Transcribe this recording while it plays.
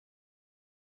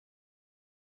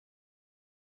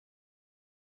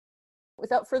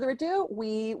without further ado,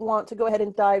 we want to go ahead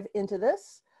and dive into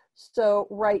this. So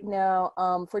right now,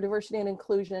 for diversity and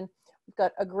inclusion, we've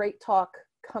got a great talk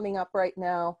coming up right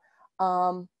now.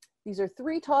 These are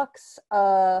 3 talks.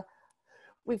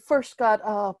 We've first got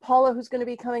Paula, who's going to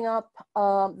be coming up,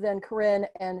 then Corinne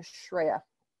and Shreya.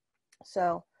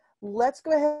 So let's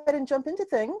go ahead and jump into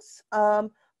things.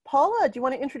 Paula, do you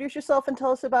want to introduce yourself and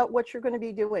tell us about what you're going to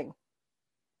be doing?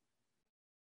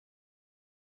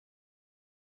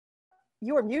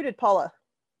 You are muted, Paula.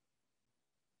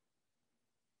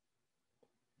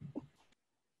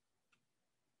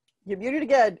 You're muted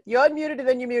again. You unmuted and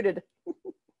then you muted.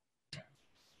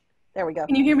 There we go.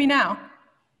 Can you hear me now?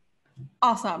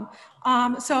 Awesome.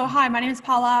 So hi, my name is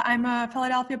Paula. I'm a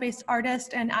Philadelphia-based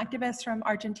artist and activist from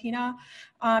Argentina.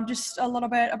 Just a little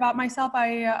bit about myself.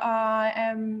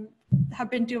 I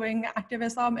have been doing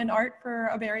activism and art for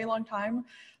a very long time.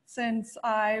 Since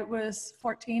I was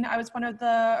 14, I was one of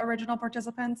the original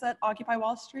participants at Occupy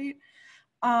Wall Street.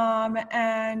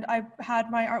 And I've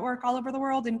had my artwork all over the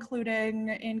world, including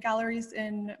in galleries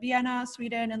in Vienna,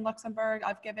 Sweden, and Luxembourg.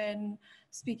 I've given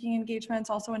speaking engagements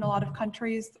also in a lot of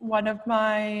countries. One of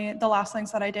the last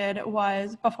things that I did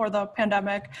was before the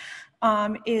pandemic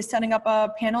is setting up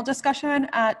a panel discussion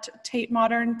at Tate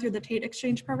Modern through the Tate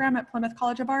Exchange program at Plymouth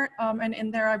College of Art. And in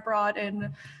there I brought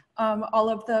in all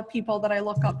of the people that I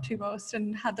look up to most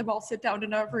and had them all sit down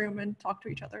in a room and talk to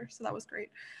each other. So that was great.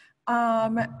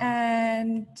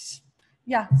 And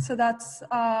yeah, so that's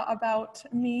about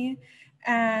me.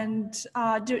 And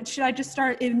should I just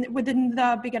start within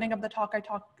the beginning of the talk?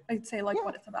 I'd say like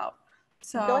what it's about.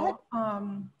 So go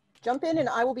ahead. Jump in and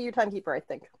I will be your timekeeper, I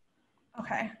think.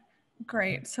 Okay,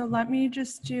 great. So let me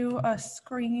just do a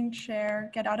screen share,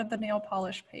 get out of the nail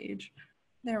polish page.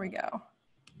 There we go.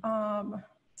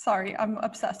 Sorry, I'm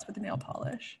obsessed with nail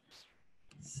polish.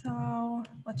 So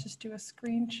let's just do a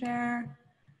screen share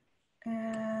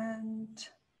and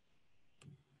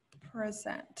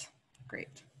present.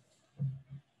 Great.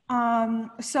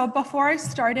 So before I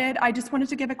started, I just wanted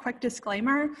to give a quick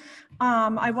disclaimer.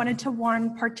 I wanted to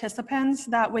warn participants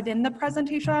that within the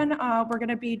presentation, we're going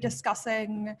to be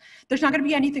discussing, there's not going to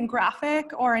be anything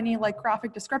graphic or any like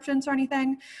graphic descriptions or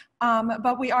anything,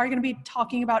 but we are going to be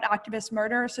talking about activist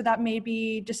murder, so that may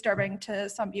be disturbing to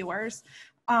some viewers.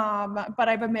 But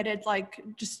I've omitted like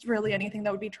just really anything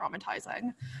that would be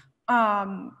traumatizing.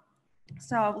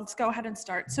 So let's go ahead and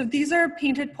start. So these are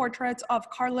painted portraits of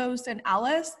Carlos and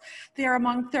Alice. They are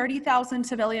among 30,000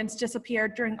 civilians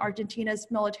disappeared during Argentina's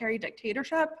military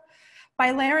dictatorship.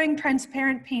 By layering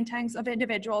transparent paintings of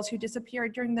individuals who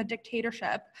disappeared during the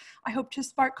dictatorship, I hope to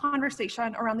spark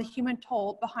conversation around the human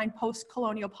toll behind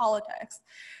post-colonial politics.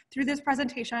 Through this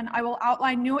presentation, I will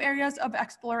outline new areas of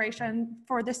exploration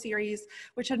for the series,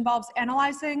 which involves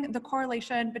analyzing the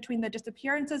correlation between the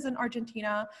disappearances in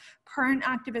Argentina, current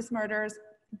activist murders,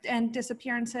 and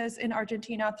disappearances in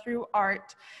Argentina through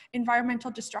art, environmental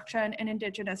destruction, and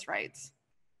indigenous rights.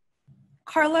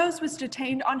 Carlos was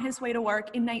detained on his way to work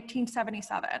in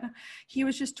 1977. He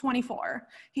was just 24.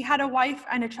 He had a wife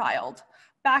and a child.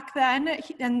 Back then,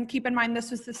 and keep in mind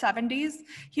this was the 70s,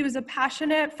 he was a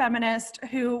passionate feminist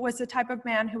who was the type of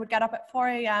man who would get up at 4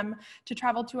 a.m. to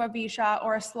travel to a villa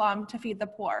or a slum to feed the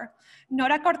poor.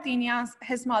 Nora Cortiñas,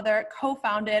 his mother,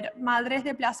 co-founded Madres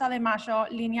de Plaza de Mayo,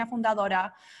 Línea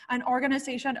Fundadora, an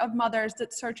organization of mothers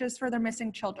that searches for their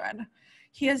missing children.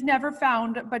 He is never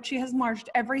found, but she has marched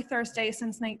every Thursday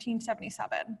since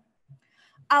 1977.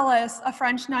 Alice, a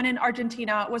French nun in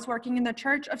Argentina, was working in the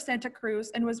Church of Santa Cruz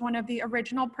and was one of the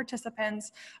original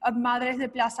participants of Madres de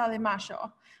Plaza de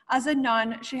Mayo. As a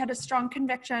nun, she had a strong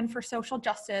conviction for social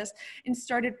justice and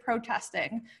started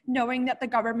protesting, knowing that the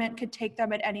government could take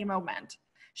them at any moment.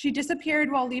 She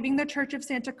disappeared while leaving the Church of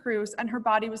Santa Cruz, and her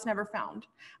body was never found.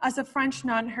 As a French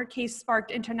nun, her case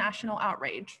sparked international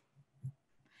outrage.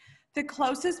 The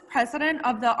closest president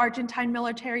of the Argentine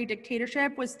military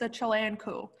dictatorship was the Chilean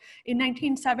coup. In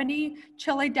 1970,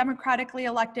 Chile democratically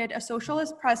elected a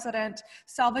socialist president,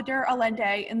 Salvador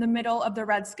Allende, in the middle of the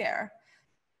Red Scare.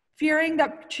 Fearing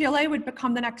that Chile would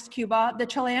become the next Cuba, the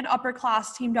Chilean upper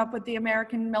class teamed up with the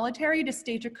American military to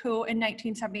stage a coup in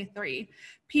 1973.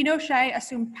 Pinochet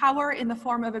assumed power in the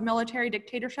form of a military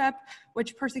dictatorship,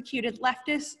 which persecuted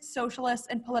leftists, socialists,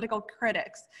 and political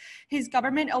critics. His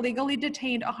government illegally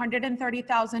detained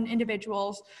 130,000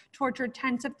 individuals, tortured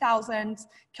tens of thousands,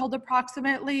 killed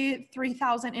approximately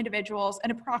 3,000 individuals,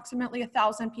 and approximately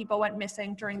 1,000 people went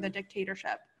missing during the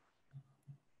dictatorship.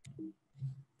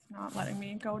 Not letting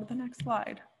me go to the next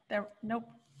slide. There, nope.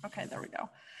 Okay, there we go.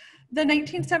 The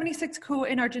 1976 coup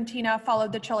in Argentina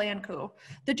followed the Chilean coup.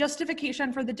 The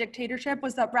justification for the dictatorship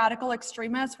was that radical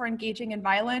extremists were engaging in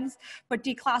violence, but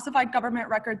declassified government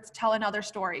records tell another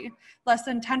story. Less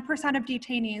than 10% of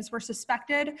detainees were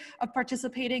suspected of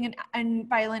participating in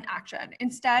violent action.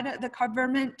 Instead, the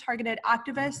government targeted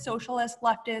activists, socialists,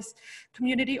 leftists,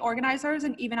 community organizers,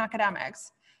 and even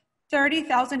academics.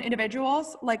 30,000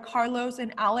 individuals, like Carlos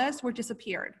and Alice, were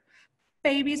disappeared.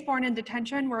 Babies born in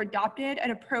detention were adopted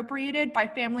and appropriated by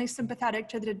families sympathetic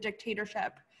to the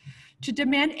dictatorship. To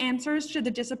demand answers to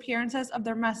the disappearances of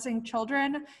their missing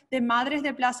children, the Madres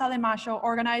de Plaza de Mayo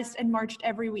organized and marched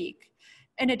every week.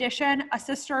 In addition, a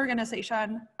sister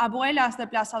organization, Abuelas de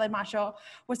Plaza de Mayo,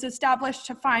 was established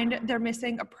to find their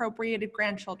missing appropriated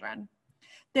grandchildren.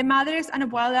 The Madres and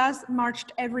Abuelas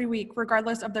marched every week,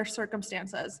 regardless of their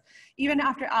circumstances. Even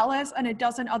after Alice and a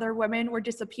dozen other women were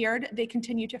disappeared, they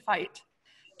continued to fight.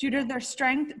 Due to their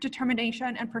strength,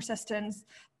 determination, and persistence,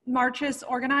 marches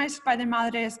organized by the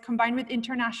Madres, combined with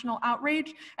international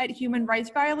outrage at human rights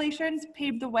violations,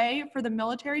 paved the way for the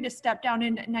military to step down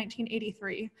in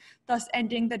 1983, thus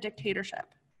ending the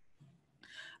dictatorship.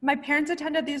 My parents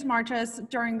attended these marches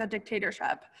during the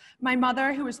dictatorship. My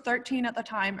mother, who was 13 at the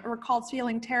time, recalls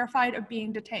feeling terrified of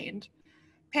being detained.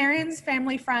 Parents,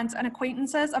 family, friends, and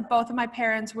acquaintances of both of my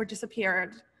parents were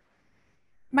disappeared.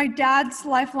 My dad's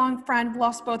lifelong friend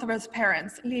lost both of his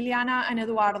parents, Liliana and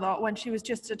Eduardo, when she was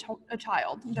just a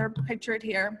child. They're pictured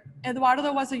here.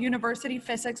 Eduardo was a university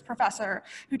physics professor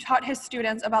who taught his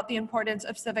students about the importance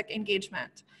of civic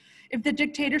engagement. If the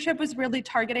dictatorship was really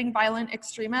targeting violent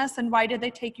extremists, then why did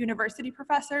they take university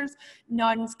professors,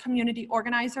 nuns, community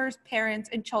organizers, parents,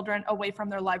 and children away from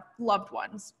their loved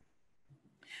ones?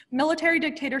 Military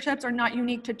dictatorships are not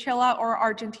unique to Chile or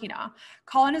Argentina.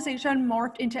 Colonization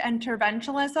morphed into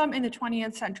interventionism in the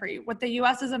 20th century, with the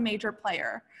US as a major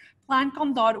player. Plan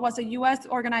Condor was a US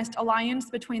organized alliance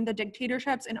between the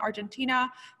dictatorships in Argentina,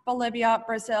 Bolivia,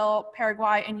 Brazil,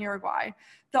 Paraguay, and Uruguay.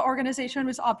 The organization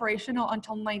was operational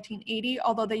until 1980,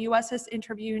 although the US has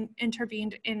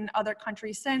intervened in other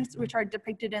countries since, which are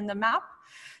depicted in the map,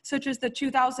 such as the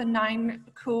 2009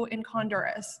 coup in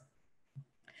Honduras.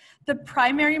 The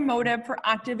primary motive for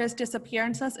activist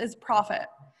disappearances is profit.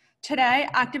 Today,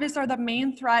 activists are the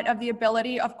main threat of the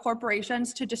ability of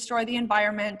corporations to destroy the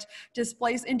environment,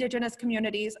 displace indigenous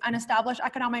communities, and establish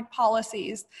economic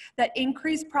policies that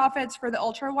increase profits for the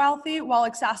ultra-wealthy while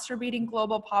exacerbating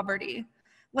global poverty.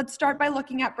 Let's start by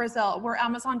looking at Brazil, where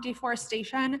Amazon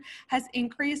deforestation has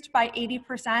increased by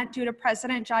 80% due to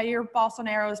President Jair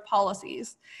Bolsonaro's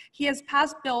policies. He has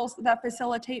passed bills that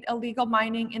facilitate illegal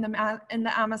mining in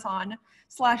the Amazon,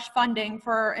 slash funding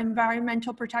for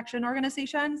environmental protection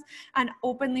organizations, and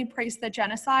openly praised the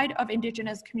genocide of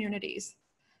indigenous communities.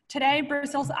 Today,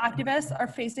 Brazil's activists are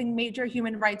facing major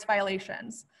human rights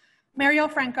violations.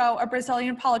 Marielle Franco, a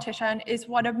Brazilian politician, is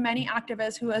one of many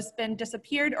activists who has been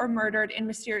disappeared or murdered in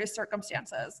mysterious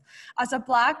circumstances. As a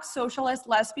Black, socialist,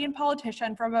 lesbian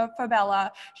politician from a favela,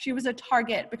 she was a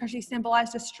target because she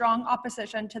symbolized a strong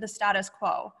opposition to the status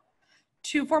quo.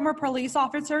 2 former police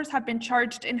officers have been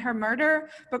charged in her murder,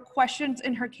 but questions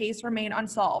in her case remain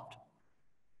unsolved.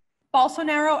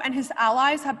 Bolsonaro and his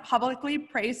allies have publicly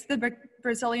praised the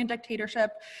Brazilian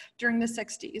dictatorship during the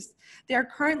 60s. They are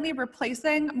currently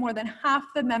replacing more than half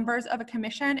the members of a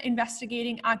commission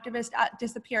investigating activist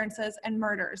disappearances and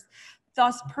murders,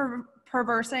 thus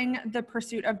perversing the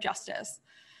pursuit of justice.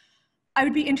 I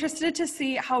would be interested to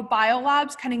see how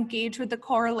biolabs can engage with the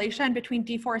correlation between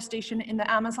deforestation in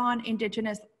the Amazon,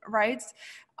 indigenous rights.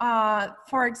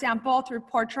 For example, through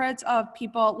portraits of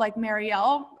people like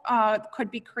Marielle could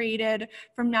be created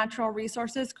from natural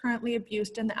resources currently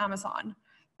abused in the Amazon.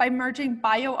 By merging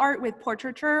bioart with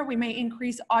portraiture, we may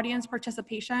increase audience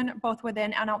participation both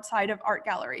within and outside of art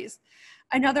galleries.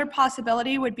 Another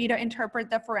possibility would be to interpret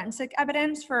the forensic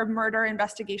evidence for murder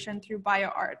investigation through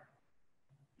bioart.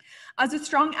 As a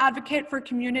strong advocate for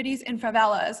communities in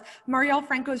favelas, Marielle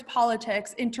Franco's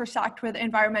politics intersect with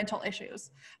environmental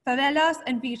issues. Favelas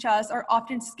and villas are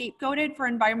often scapegoated for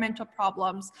environmental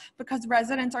problems because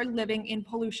residents are living in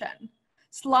pollution.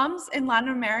 Slums in Latin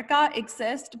America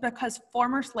exist because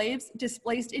former slaves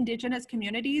displaced indigenous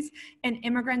communities and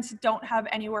immigrants don't have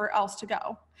anywhere else to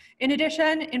go. In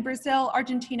addition, in Brazil,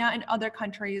 Argentina, and other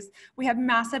countries, we have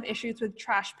massive issues with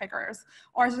trash pickers,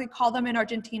 or as we call them in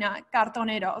Argentina,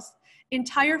 cartoneros.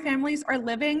 Entire families are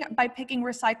living by picking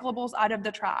recyclables out of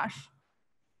the trash.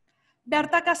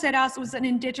 Berta Caceres was an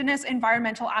indigenous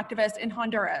environmental activist in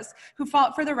Honduras who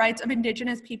fought for the rights of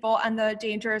indigenous people and the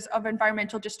dangers of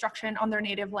environmental destruction on their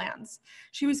native lands.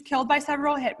 She was killed by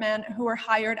several hitmen who were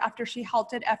hired after she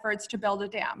halted efforts to build a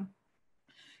dam.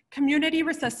 Community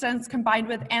resistance combined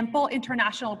with ample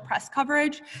international press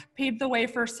coverage paved the way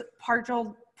for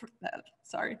partial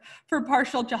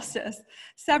justice.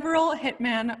 Several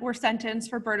hitmen were sentenced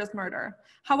for Berta's murder.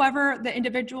 However, the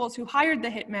individuals who hired the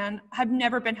hitman have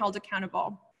never been held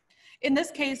accountable. In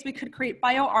this case, we could create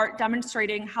bioart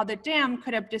demonstrating how the dam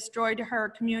could have destroyed her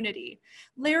community.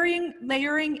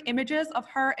 Layering images of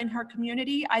her and her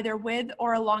community, either with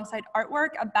or alongside artwork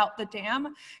about the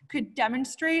dam, could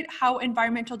demonstrate how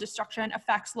environmental destruction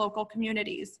affects local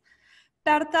communities.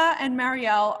 Berta and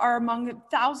Marielle are among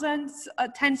thousands,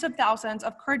 tens of thousands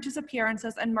of current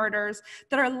disappearances and murders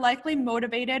that are likely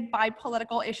motivated by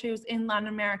political issues in Latin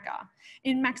America.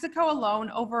 In Mexico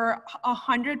alone, over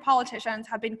 100 politicians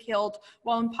have been killed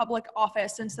while in public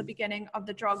office since the beginning of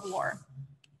the drug war.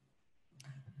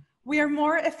 We are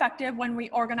more effective when we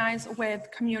organize with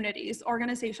communities,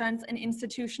 organizations, and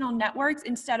institutional networks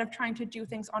instead of trying to do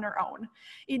things on our own.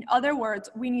 In other words,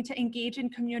 we need to engage in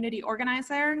community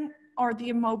organizing or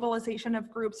the mobilization of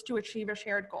groups to achieve a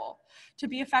shared goal. To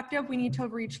be effective, we need to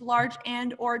reach large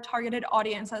and/or targeted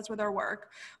audiences with our work.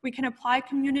 We can apply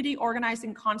community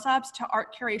organizing concepts to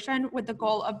art curation with the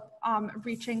goal of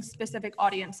reaching specific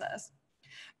audiences.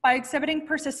 By exhibiting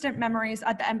persistent memories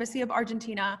at the Embassy of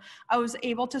Argentina, I was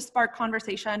able to spark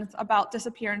conversations about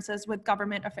disappearances with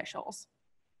government officials.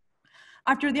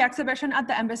 After the exhibition at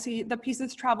the embassy, the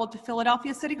pieces traveled to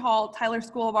Philadelphia City Hall, Tyler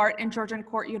School of Art, and Georgian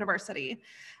Court University.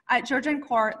 At Georgian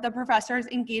Court, the professors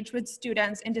engaged with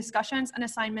students in discussions and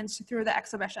assignments through the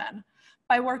exhibition.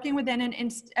 By working within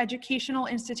educational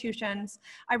institutions,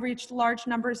 I reached large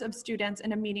numbers of students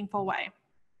in a meaningful way.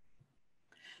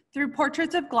 Through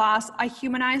portraits of glass, I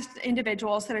humanized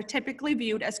individuals that are typically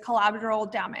viewed as collateral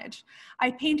damage.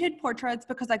 I painted portraits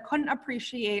because I couldn't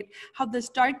appreciate how this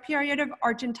dark period of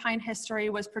Argentine history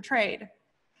was portrayed.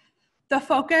 The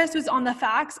focus was on the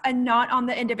facts and not on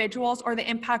the individuals or the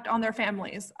impact on their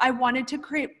families. I wanted to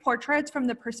create portraits from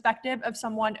the perspective of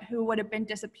someone who would have been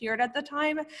disappeared at the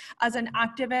time as an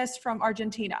activist from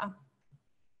Argentina.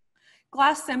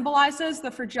 Glass symbolizes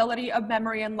the fragility of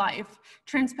memory and life.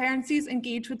 Transparencies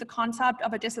engage with the concept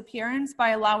of a disappearance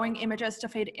by allowing images to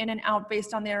fade in and out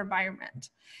based on their environment.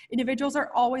 Individuals are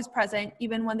always present,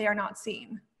 even when they are not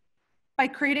seen. By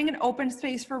creating an open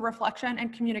space for reflection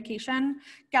and communication,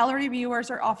 gallery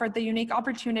viewers are offered the unique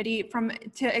opportunity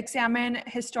to examine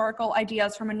historical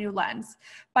ideas from a new lens.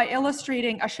 By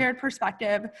illustrating a shared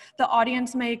perspective, the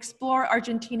audience may explore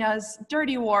Argentina's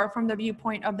dirty war from the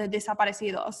viewpoint of the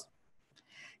desaparecidos.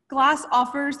 Glass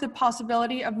offers the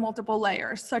possibility of multiple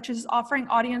layers, such as offering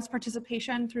audience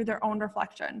participation through their own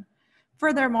reflection.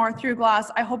 Furthermore, through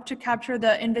glass, I hope to capture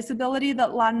the invisibility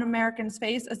that Latin Americans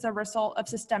face as a result of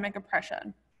systemic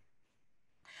oppression.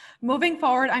 Moving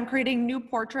forward, I'm creating new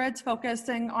portraits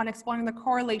focusing on exploring the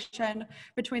correlation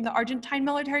between the Argentine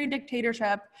military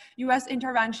dictatorship, US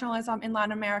interventionism in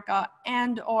Latin America,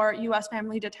 and/or US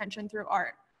family detention through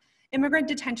art. Immigrant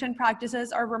detention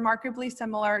practices are remarkably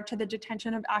similar to the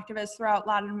detention of activists throughout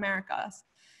Latin America.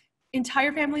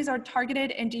 Entire families are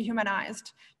targeted and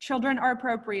dehumanized. Children are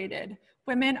appropriated.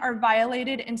 Women are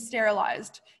violated and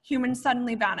sterilized. Humans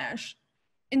suddenly vanish.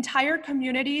 Entire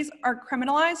communities are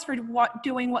criminalized for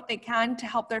doing what they can to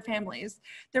help their families.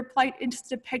 Their plight is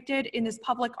depicted in this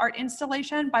public art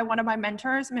installation by one of my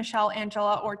mentors, Michelle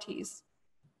Angela Ortiz.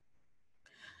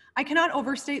 I cannot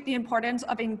overstate the importance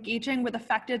of engaging with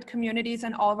affected communities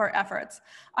in all of our efforts.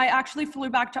 I actually flew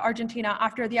back to Argentina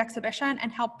after the exhibition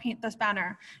and helped paint this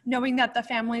banner, knowing that the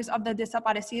families of the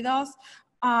desaparecidos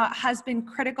has been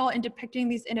critical in depicting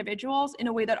these individuals in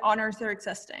a way that honors their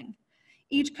existing.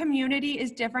 Each community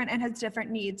is different and has different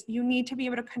needs. You need to be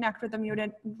able to connect with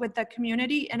the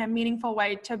community in a meaningful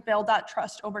way to build that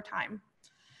trust over time.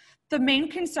 The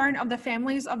main concern of the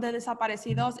families of the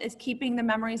desaparecidos is keeping the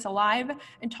memories alive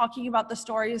and talking about the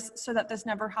stories so that this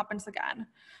never happens again.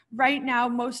 Right now,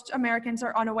 most Americans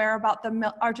are unaware about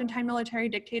the Argentine military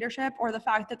dictatorship or the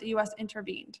fact that the US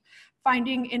intervened.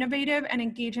 Finding innovative and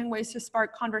engaging ways to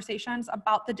spark conversations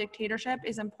about the dictatorship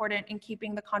is important in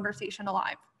keeping the conversation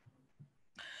alive.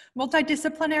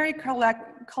 Multidisciplinary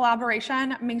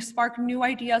collaboration may spark new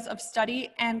ideas of study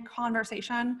and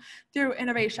conversation through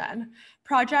innovation.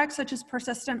 Projects such as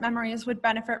persistent memories would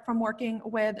benefit from working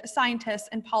with scientists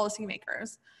and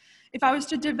policymakers. If I was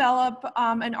to develop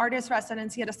an artist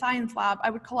residency at a science lab,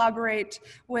 I would collaborate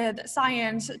with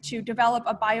science to develop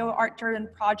a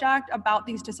bio-art-driven project about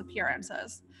these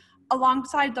disappearances.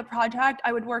 Alongside the project,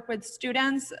 I would work with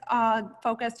students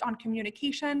focused on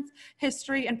communications,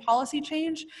 history, and policy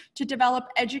change to develop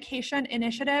education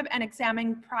initiative and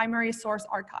examine primary source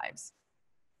archives.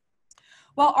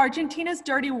 While Argentina's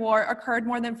dirty war occurred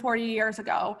more than 40 years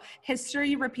ago,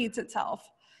 history repeats itself.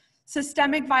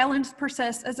 Systemic violence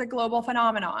persists as a global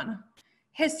phenomenon.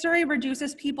 History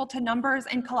reduces people to numbers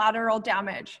and collateral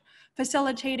damage,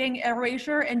 facilitating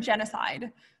erasure and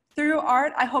genocide. Through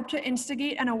art, I hope to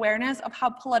instigate an awareness of how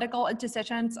political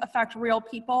decisions affect real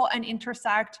people and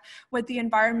intersect with the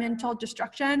environmental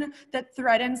destruction that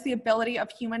threatens the ability of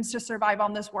humans to survive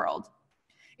on this world.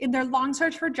 In their long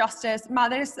search for justice,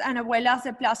 Madres and Abuelas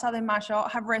de Plaza de Mayo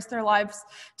have risked their lives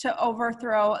to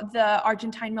overthrow the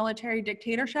Argentine military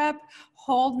dictatorship,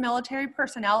 hold military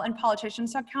personnel and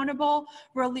politicians accountable,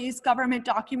 release government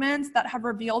documents that have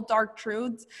revealed dark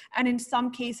truths, and in some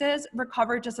cases,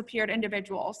 recover disappeared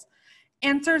individuals.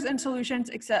 Answers and solutions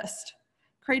exist.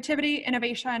 Creativity,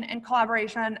 innovation, and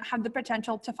collaboration have the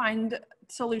potential to find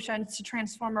solutions to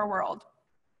transform our world.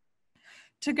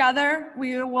 Together,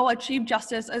 we will achieve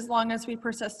justice as long as we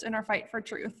persist in our fight for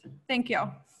truth. Thank you.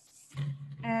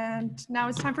 And now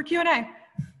it's time for Q&A.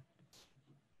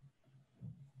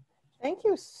 Thank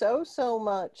you so, so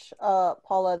much,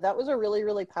 Paula. That was a really,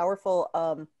 really powerful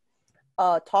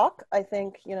talk. I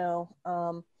think, you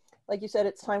know, like you said,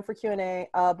 it's time for Q&A,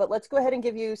 but let's go ahead and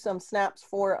give you some snaps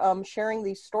for sharing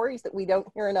these stories that we don't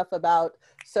hear enough about.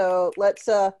 So let's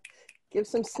give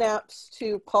some snaps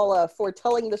to Paula for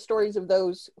telling the stories of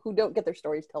those who don't get their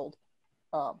stories told.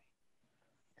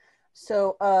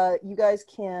 So you guys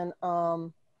can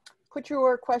put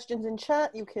your questions in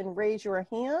chat. You can raise your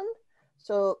hand.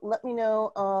 So let me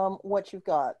know what you've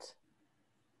got.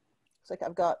 Looks like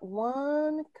I've got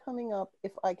one coming up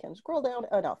if I can scroll down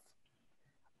enough.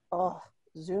 Oh,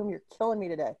 Zoom, you're killing me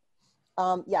today.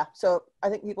 Yeah, so I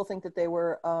think people think that they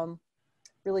were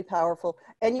really powerful.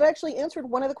 And you actually answered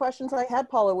one of the questions I had,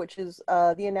 Paula, which is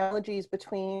the analogies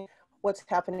between what's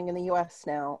happening in the US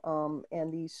now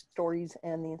and these stories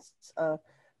and these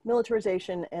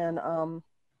militarization. And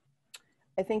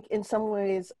I think in some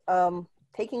ways,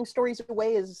 taking stories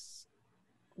away is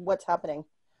what's happening.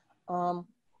 So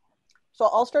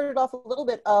I'll start it off a little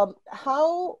bit.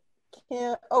 How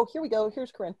can, oh, here we go.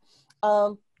 Here's Corinne.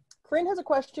 Corinne has a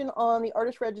question on the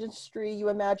artist registry you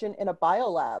imagine in a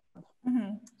biolab.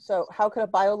 Mm-hmm. So how could a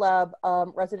biolab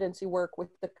residency work with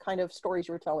the kind of stories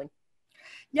you were telling?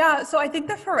 Yeah, so I think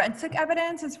the forensic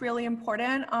evidence is really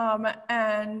important.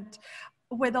 And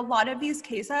with a lot of these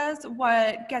cases,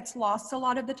 what gets lost a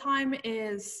lot of the time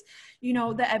is, you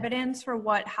know, the evidence for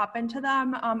what happened to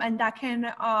them. And that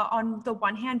can, on the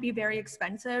one hand, be very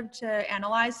expensive to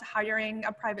analyze, hiring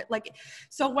a private, like,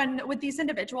 so when, with these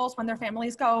individuals, when their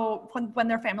families go, when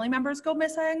their family members go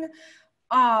missing,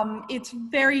 it's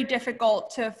very difficult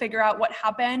to figure out what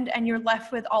happened and you're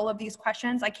left with all of these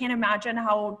questions. I can't imagine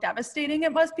how devastating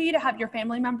it must be to have your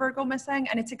family member go missing,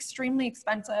 and it's extremely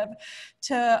expensive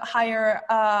to hire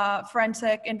a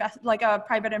forensic, like a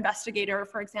private investigator,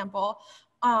 for example.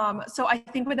 So I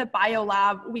think with a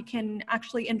biolab, we can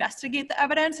actually investigate the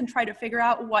evidence and try to figure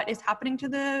out what is happening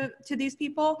to these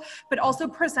people, but also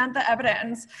present the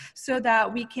evidence so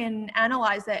that we can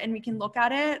analyze it and we can look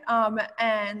at it,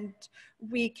 and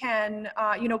we can,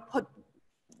 you know,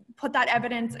 put that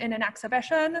evidence in an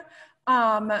exhibition,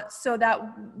 so that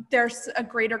there's a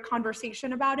greater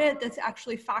conversation about it that's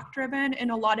actually fact-driven. In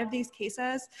a lot of these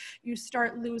cases, you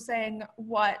start losing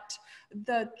what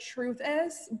the truth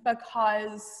is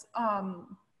because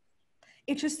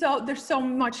it's just so, there's so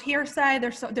much hearsay,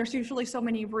 there's usually so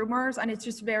many rumors, and it's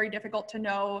just very difficult to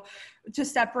know, to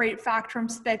separate fact from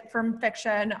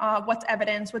fiction, what's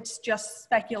evidence, what's just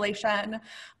speculation,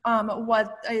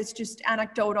 what is just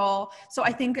anecdotal. So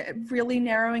I think really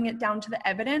narrowing it down to the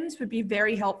evidence would be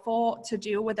very helpful to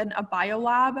do within a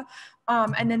biolab.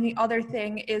 And then the other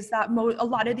thing is that a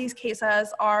lot of these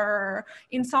cases are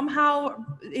somehow,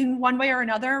 in one way or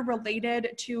another,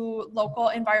 related to local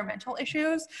environmental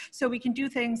issues. So we can do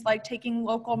things like taking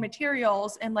local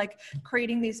materials and like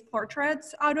creating these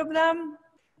portraits out of them.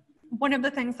 One of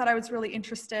the things that I was really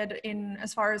interested in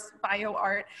as far as bio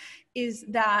art is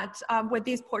that with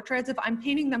these portraits, if I'm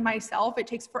painting them myself, it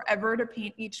takes forever to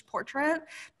paint each portrait.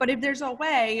 But if there's a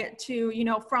way to, you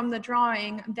know, from the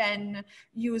drawing, then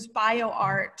use bio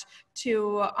art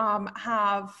to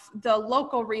have the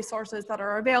local resources that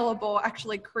are available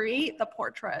actually create the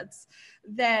portraits,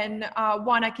 then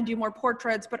one, I can do more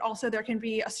portraits, but also there can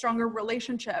be a stronger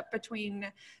relationship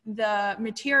between the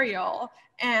material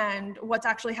and what's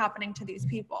actually happening to these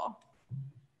people.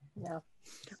 Yeah.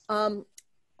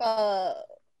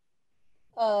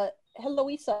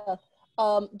 Heloisa,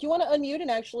 do you want to unmute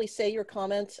and actually say your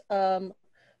comments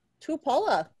to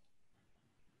Paula?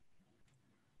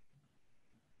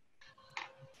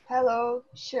 Hello,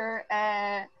 sure.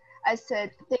 I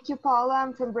said, thank you, Paula.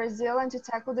 I'm from Brazil, and to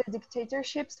tackle the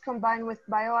dictatorships combined with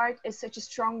bioart is such a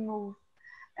strong move.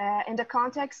 In the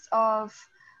context of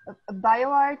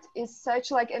bioart is such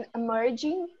like an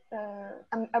emerging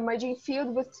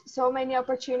field with so many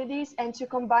opportunities, and to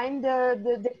combine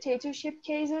the dictatorship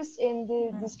cases in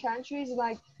these countries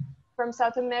like from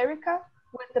South America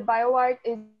with the bioart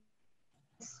is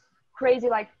crazy.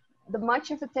 Like the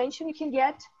much of attention you can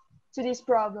get to these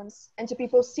problems, and to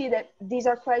people see that these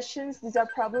are questions, these are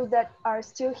problems that are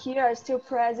still here, are still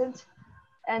present,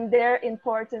 and they're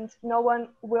important. No one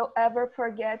will ever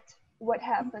forget what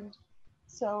happened.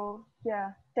 So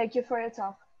yeah, thank you for your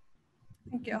talk.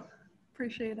 Thank you.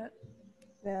 Appreciate it.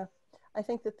 Yeah, I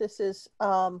think that this is,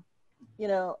 you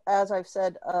know, as I've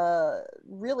said, a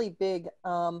really big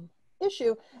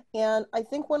issue. And I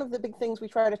think one of the big things we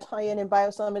try to tie in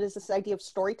BioSummit is this idea of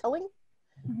storytelling.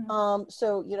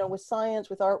 So, you know, with science,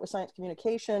 with art, with science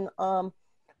communication,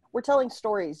 we're telling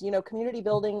stories. You know, community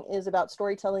building is about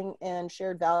storytelling and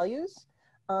shared values.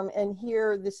 And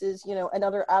here, this is, you know,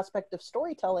 another aspect of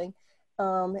storytelling.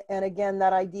 And again,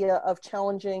 that idea of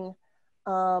challenging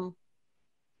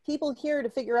people here to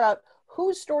figure out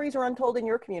whose stories are untold in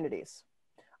your communities.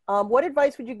 What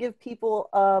advice would you give people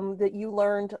that you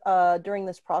learned during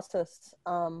this process,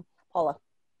 Paula?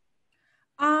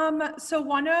 So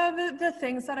one of the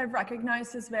things that I've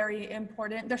recognized is very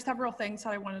important. There's several things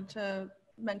that I wanted to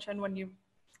mention when you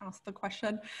asked the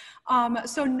question.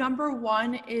 So number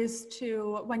one is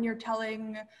to, when you're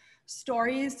telling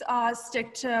stories,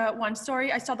 stick to one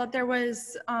story. I saw that there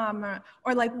was,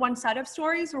 or like one set of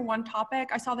stories or one topic.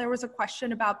 I saw there was a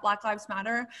question about Black Lives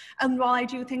Matter. And while I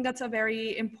do think that's a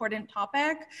very important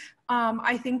topic,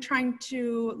 I think trying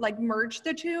to like merge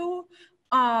the two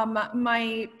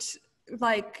might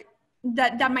like,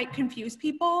 that might confuse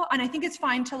people. And I think it's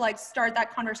fine to like start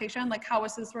that conversation, like how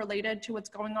is this related to what's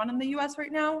going on in the US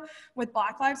right now with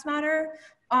Black Lives Matter?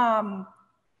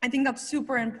 I think that's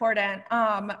super important.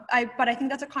 But I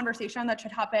think that's a conversation that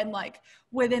should happen like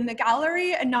within the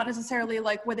gallery and not necessarily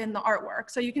like within the artwork.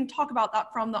 So you can talk about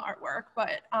that from the artwork,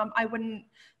 but I wouldn't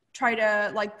try to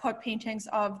like put paintings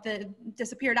of the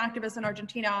disappeared activists in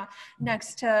Argentina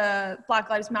next to Black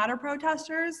Lives Matter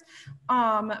protesters,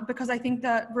 because I think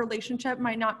the relationship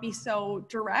might not be so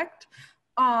direct.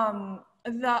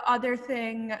 The other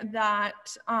thing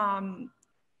that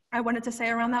I wanted to say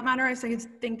around that matter, I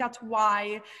think that's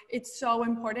why it's so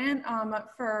important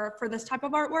for this type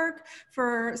of artwork,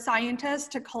 for scientists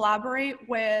to collaborate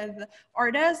with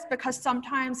artists, because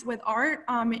sometimes with art,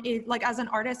 like as an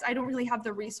artist, I don't really have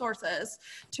the resources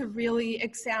to really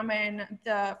examine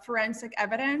the forensic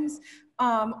evidence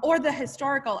or the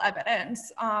historical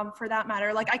evidence for that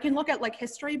matter. Like I can look at like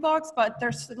history books, but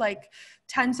there's like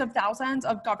tens of thousands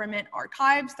of government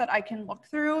archives that I can look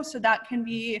through. So that can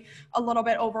be a little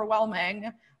bit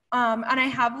overwhelming. And I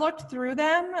have looked through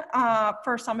them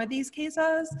for some of these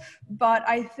cases, but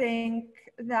I think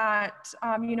that,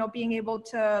 you know, being able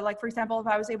to, like, for example, if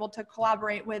I was able to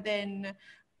collaborate within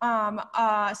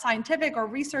a scientific or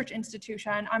research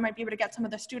institution, I might be able to get some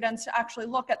of the students to actually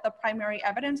look at the primary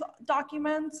evidence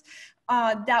documents.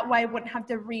 That way I wouldn't have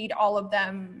to read all of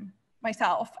them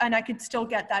myself, and I could still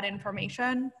get that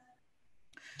information.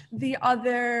 The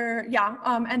other,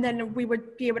 and then we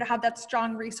would be able to have that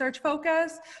strong research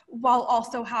focus while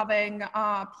also having,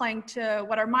 playing to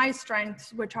what are my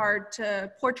strengths, which are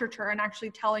to portraiture and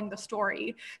actually telling the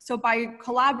story. So by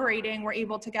collaborating, we're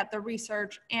able to get the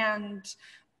research and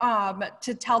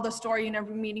to tell the story in a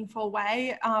meaningful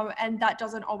way. And that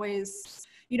doesn't always,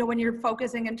 you know, when you're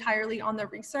focusing entirely on the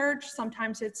research,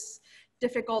 sometimes it's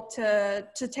difficult to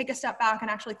take a step back and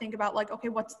actually think about like, okay,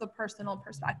 what's the personal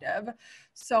perspective?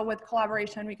 So with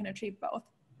collaboration, we can achieve both.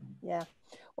 Yeah.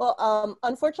 Well,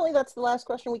 unfortunately, that's the last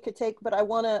question we could take, but I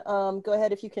want to go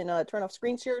ahead, if you can turn off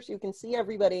screen share so you can see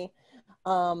everybody.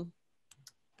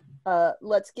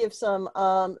 Let's give some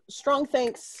strong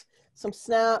thanks, some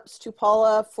snaps to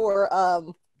Paula for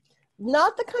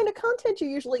not the kind of content you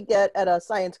usually get at a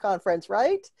science conference,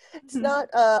 right? It's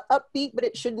not upbeat, but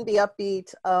it shouldn't be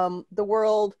upbeat. The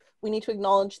world, we need to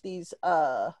acknowledge these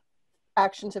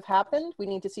actions have happened. We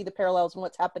need to see the parallels in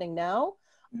what's happening now.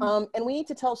 And we need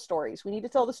to tell stories. We need to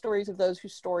tell the stories of those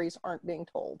whose stories aren't being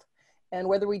told. And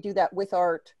whether we do that with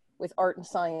art and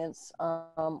science,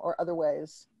 or other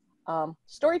ways,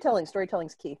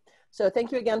 storytelling's key. So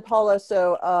thank you again, Paula.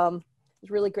 So it's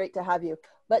really great to have you.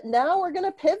 But now we're going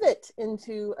to pivot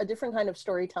into a different kind of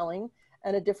storytelling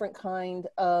and a different kind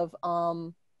of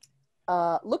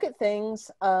look at things.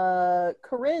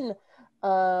 Corinne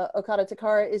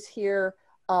Takara is here.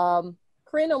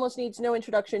 Corinne almost needs no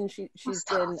introduction. She's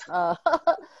been,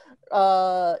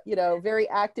 you know, very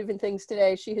active in things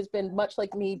today. She has been, much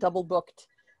like me, double booked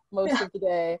most of the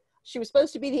day. She was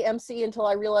supposed to be the MC until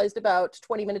I realized about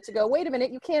 20 minutes ago, wait a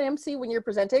minute, you can't MC when you're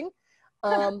presenting.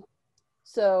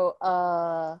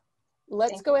 So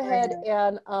let's go ahead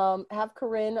and have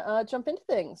Corinne jump into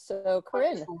things. So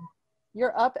Corinne,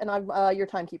 you're up, and I'm your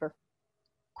timekeeper.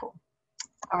 Cool.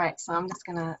 All right, so I'm just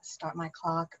gonna start my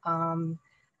clock.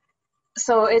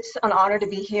 So it's an honor to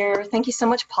be here. Thank you so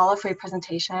much, Paula, for your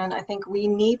presentation. I think we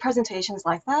need presentations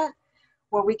like that,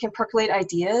 where we can percolate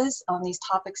ideas on these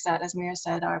topics that, as Mira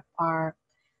said, are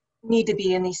need to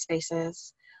be in these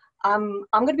spaces. I'm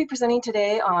going to be presenting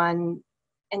today on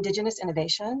Indigenous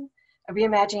Innovation,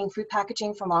 reimagining food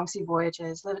packaging for long sea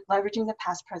voyages, leveraging the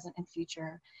past, present, and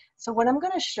future. So what I'm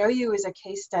going to show you is a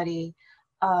case study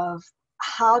of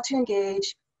how to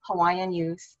engage Hawaiian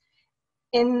youth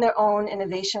in their own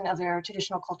innovation of their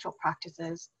traditional cultural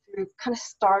practices through kind of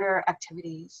starter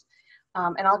activities.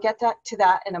 And I'll get to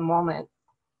that in a moment.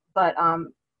 But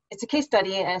it's a case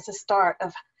study, and it's a start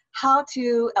of how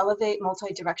to elevate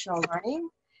multi-directional learning,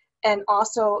 and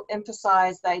also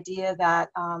emphasize the idea that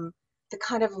the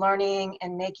kind of learning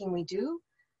and making we do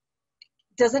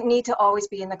doesn't need to always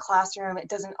be in the classroom. It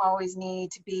doesn't always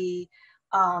need to be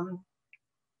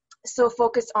so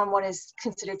focused on what is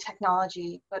considered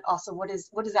technology, but also what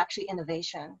is actually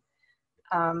innovation.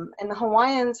 And the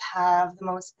Hawaiians have the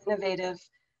most innovative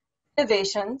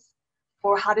innovations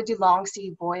for how to do long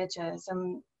sea voyages.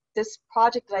 And this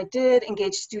project that I did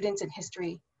engaged students in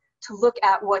history to look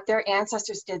at what their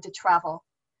ancestors did to travel.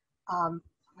 I'm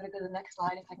gonna go to the next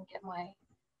slide if I can get my,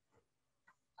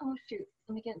 oh shoot,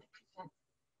 let me get into present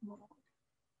mode.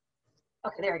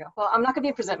 Okay, there we go. Well, I'm not gonna be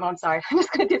in present mode, sorry. I'm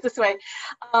just gonna do it this way.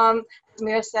 As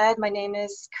Mira said, my name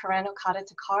is Corinne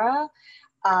Takara.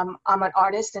 I'm an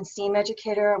artist and STEAM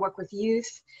educator. I work with youth.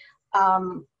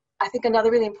 I think another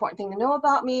really important thing to know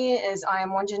about me is I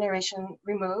am one generation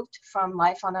removed from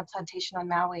life on a plantation on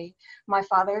Maui. My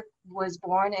father was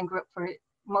born and grew up for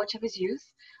much of his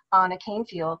youth on a cane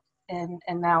field in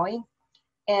Maui.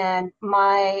 And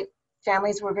my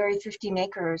families were very thrifty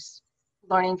makers,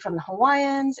 learning from the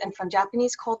Hawaiians and from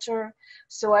Japanese culture.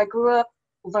 So I grew up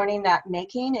learning that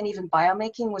making and even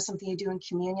biomaking was something you do in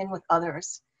communion with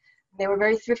others. They were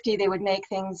very thrifty. They would make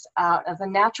things out of the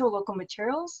natural local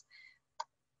materials,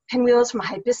 pinwheels from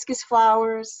hibiscus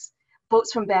flowers,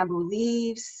 boats from bamboo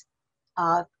leaves,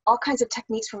 all kinds of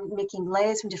techniques for making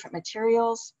leis from different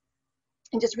materials,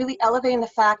 and just really elevating the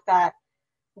fact that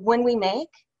when we make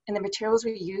and the materials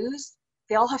we use,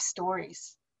 they all have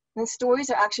stories. And stories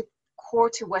are actually core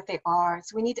to what they are.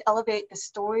 So we need to elevate the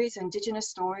stories, indigenous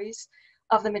stories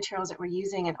of the materials that we're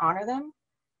using, and honor them.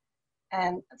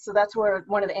 And so that's where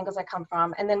one of the angles I come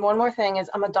from. And then one more thing is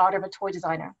I'm a daughter of a toy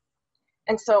designer.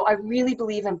 And so I really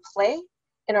believe in play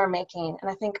in our making.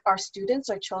 And I think our students,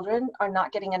 our children, are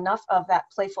not getting enough of that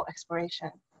playful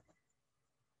exploration.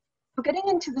 So getting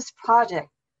into this project,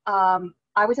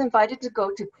 I was invited to go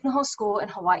to Punahou School in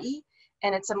Hawaii,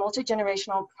 and it's a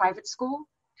multi-generational private school.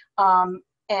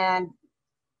 And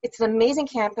it's an amazing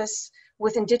campus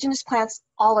with indigenous plants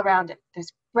all around it.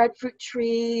 There's breadfruit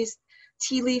trees,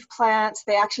 tea leaf plants.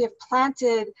 They actually have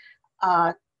planted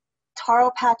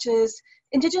taro patches,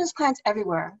 indigenous plants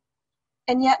everywhere.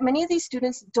 And yet many of these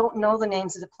students don't know the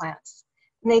names of the plants.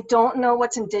 And they don't know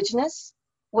what's indigenous,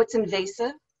 what's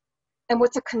invasive, and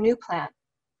what's a canoe plant.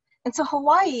 And so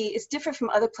Hawaii is different from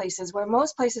other places, where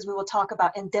most places we will talk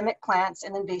about endemic plants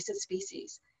and invasive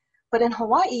species. But in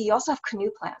Hawaii, you also have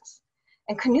canoe plants.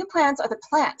 And canoe plants are the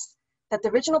plants that the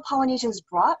original Polynesians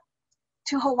brought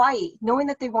to Hawaii, knowing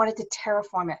that they wanted to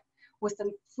terraform it with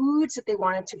the foods that they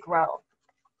wanted to grow.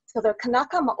 So the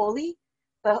Kanaka Maoli,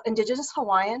 the indigenous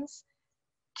Hawaiians,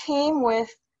 came with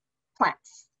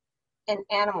plants and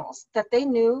animals that they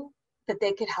knew that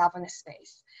they could have in this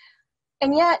space.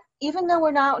 And yet, even though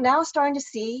we're now starting to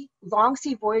see long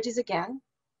sea voyages again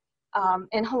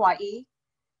in Hawaii,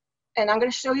 and I'm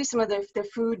going to show you some of their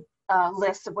food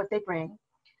lists of what they bring,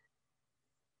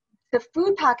 the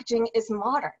food packaging is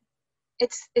modern.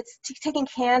 It's taking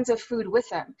cans of food with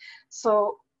them.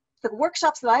 So the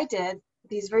workshops that I did,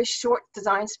 these very short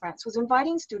design sprints, was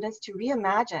inviting students to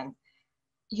reimagine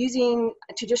using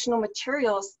traditional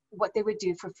materials, what they would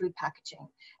do for food packaging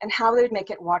and how they would make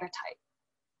it watertight.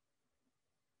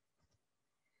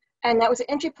 And that was an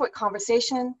entry point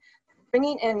conversation,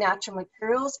 bringing in natural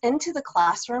materials into the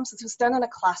classroom. So this was done in a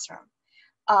classroom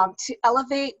to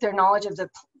elevate their knowledge of the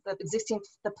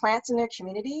plants in their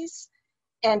communities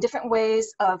and different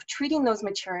ways of treating those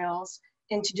materials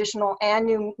in traditional and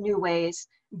new ways,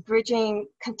 bridging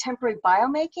contemporary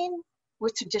biomaking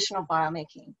with traditional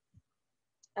biomaking.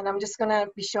 And I'm just gonna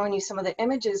be showing you some of the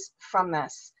images from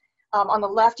this. On the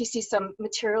left, you see some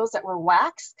materials that were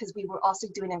waxed, because we were also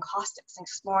doing encaustics and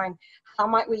exploring how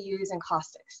might we use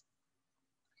encaustics.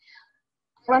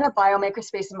 I run a biomaker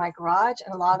space in my garage,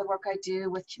 and a lot of the work I do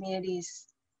with communities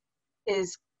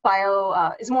is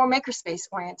more makerspace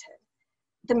oriented.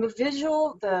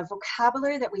 The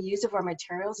vocabulary that we use of our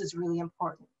materials is really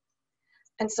important.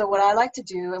 And so what I like to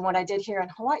do, and what I did here in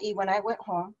Hawaii when I went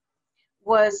home,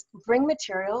 was bring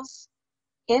materials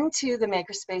into the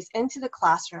makerspace, into the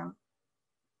classroom,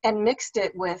 and mixed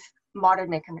it with modern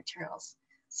maker materials,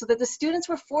 so that the students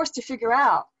were forced to figure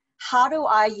out, how do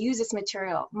I use this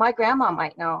material? My grandma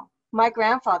might know, my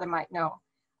grandfather might know.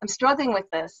 I'm struggling with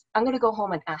this. I'm gonna go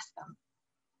home and ask them.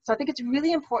 So I think it's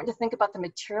really important to think about the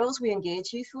materials we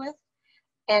engage youth with,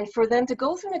 and for them to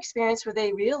go through an experience where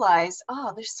they realize,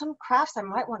 oh, there's some crafts I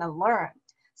might wanna learn,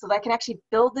 so that I can actually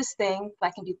build this thing, that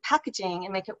I can do packaging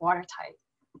and make it watertight.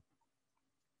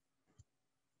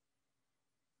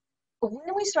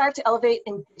 When we strive to elevate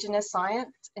Indigenous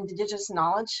science, Indigenous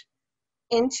knowledge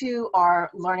into our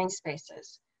learning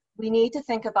spaces, we need to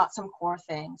think about some core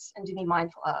things and to be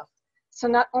mindful of. So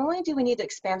not only do we need to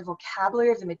expand the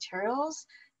vocabulary of the materials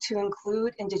to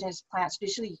include Indigenous plants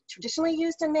traditionally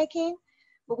used in making,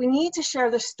 but we need to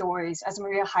share the stories. As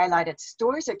Maria highlighted,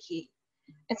 stories are key.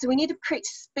 And so we need to create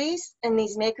space in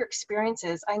these maker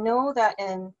experiences. I know that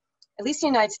in, at least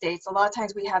in the United States, a lot of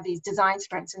times we have these design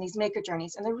sprints and these maker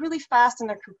journeys, and they're really fast and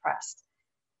they're compressed.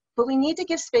 But we need to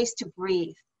give space to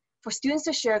breathe, for students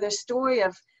to share their story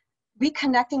of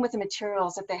reconnecting with the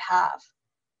materials that they have,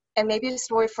 and maybe a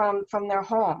story from their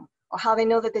home, or how they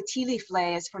know that the tea leaf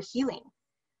lei is for healing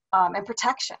and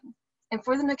protection, and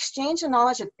for them to exchange the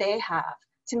knowledge that they have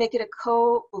to make it a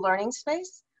co-learning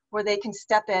space where they can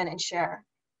step in and share.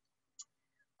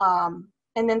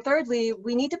 And then thirdly,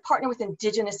 we need to partner with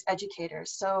Indigenous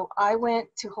educators. So I went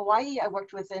to Hawaii. I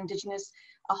worked with an Indigenous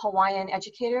Hawaiian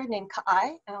educator named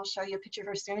Ka'ai, and I'll show you a picture of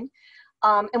her soon.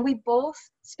 And we both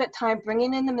spent time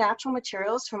bringing in the natural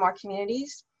materials from our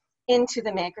communities into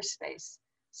the makerspace.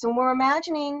 So when we're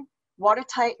imagining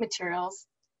watertight materials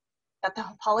that the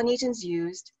Polynesians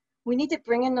used, we need to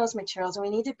bring in those materials, and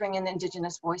we need to bring in the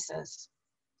Indigenous voices.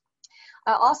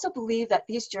 I also believe that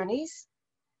these journeys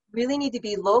really need to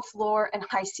be low floor and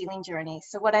high ceiling journeys.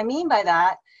 So what I mean by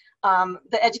that,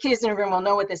 the educators in the room will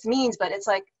know what this means, but it's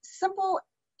like simple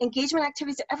engagement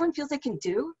activities that everyone feels they can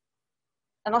do.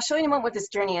 And I'll show you in a moment what this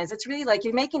journey is. It's really like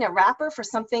you're making a wrapper for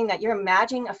something that you're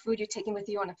imagining a food you're taking with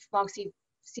you on a long sea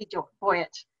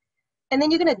voyage. And then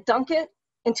you're gonna dunk it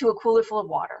into a cooler full of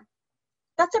water.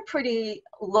 That's a pretty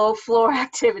low floor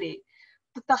activity.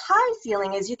 But the high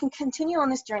ceiling is you can continue on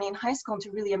this journey in high school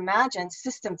to really imagine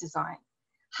system design.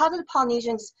 How did the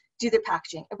Polynesians do their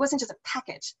packaging? It wasn't just a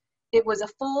package. It was a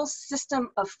full system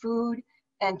of food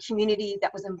and community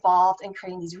that was involved in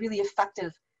creating these really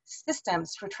effective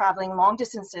systems for traveling long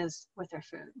distances with their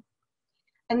food.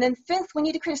 And then fifth, we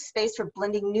need to create a space for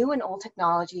blending new and old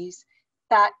technologies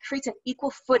that creates an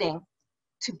equal footing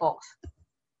to both.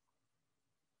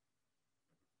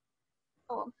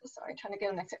 Oh, I'm so sorry, trying to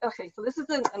get the next. Okay, so this is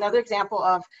another example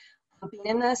of being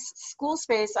in this school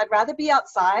space. I'd rather be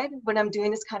outside when I'm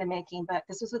doing this kind of making, but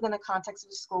this was within the context of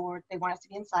the school where they want us to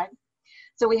be inside.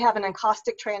 So we have an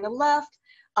encaustic tray on the left.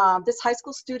 This high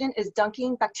school student is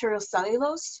dunking bacterial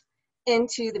cellulose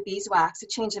into the beeswax to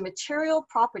change the material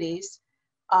properties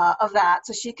of that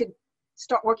so she could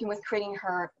start working with creating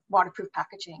her waterproof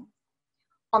packaging.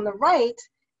 On the right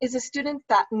is a student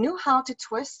that knew how to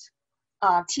twist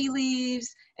tea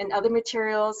leaves and other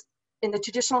materials in the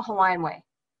traditional Hawaiian way.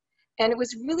 And it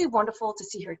was really wonderful to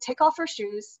see her take off her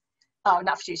shoes,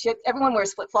 not shoes, everyone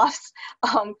wears flip-flops.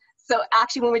 So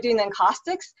actually when we're doing the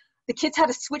encaustics, the kids had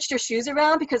to switch their shoes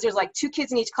around because there's like 2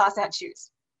 kids in each class that had shoes.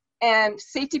 And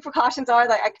safety precautions are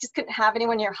that I just couldn't have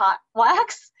anyone near hot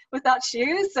wax without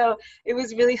shoes. So it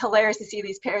was really hilarious to see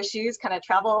these pair of shoes kind of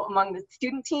travel among the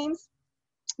student teams.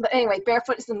 But anyway,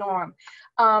 barefoot is the norm.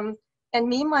 And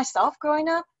me, myself, growing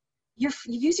up, you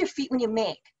use your feet when you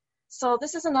make. So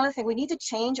this is another thing. We need to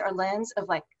change our lens of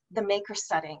like the maker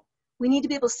setting. We need to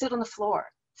be able to sit on the floor.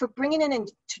 For bringing in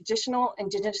traditional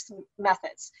Indigenous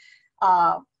methods,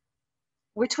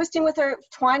 we're twisting with our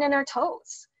twine and our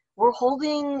toes. We're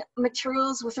holding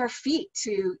materials with our feet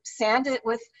to sand it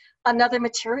with another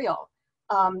material.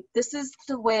 This is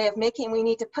the way of making. We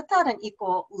need to put that on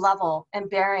equal level and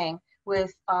bearing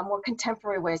with more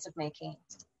contemporary ways of making.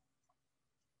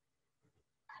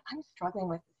 I'm struggling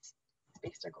with this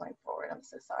spacer going forward. I'm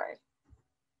so sorry.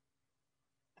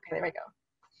 Okay, there we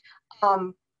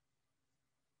go.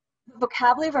 The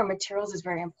vocabulary of our materials is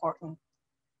very important.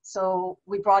 So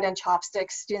we brought in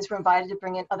chopsticks. Students were invited to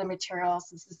bring in other materials.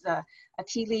 This is a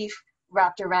tea leaf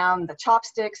wrapped around the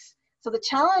chopsticks. So the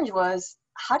challenge was,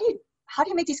 how do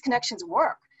you make these connections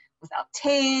work without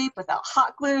tape, without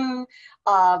hot glue?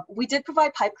 We did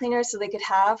provide pipe cleaners so they could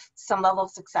have some level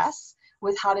of success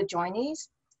with how to join these,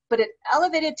 but it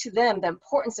elevated to them the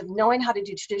importance of knowing how to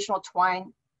do traditional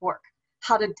twine work,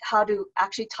 how to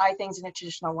actually tie things in a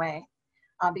traditional way,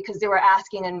 because they were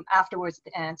asking and afterwards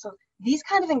at the end. So these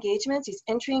kind of engagements, these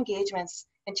entry engagements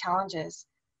and challenges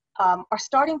are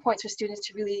starting points for students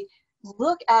to really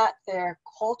look at their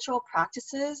cultural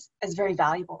practices as very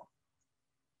valuable.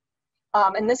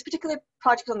 And this particular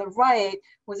project on the right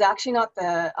was actually not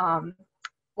the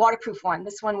waterproof one.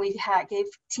 This one we gave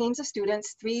teams of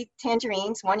students 3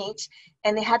 tangerines, 1 each,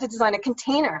 and they had to design a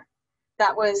container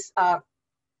that was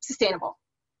sustainable.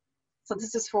 So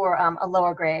this is for a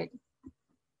lower grade.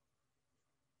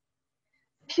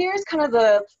 Here's kind of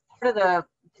the part of the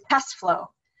test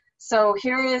flow. So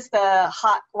here is the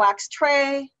hot wax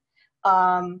tray.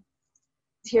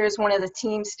 Here's one of the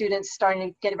team students starting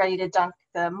to get ready to dunk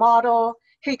the model.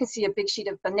 Here you can see a big sheet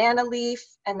of banana leaf,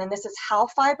 and then this is how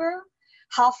fiber.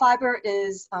 How fiber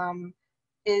is I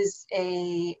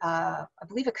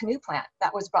believe a canoe plant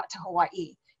that was brought to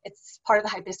Hawaii. It's part of the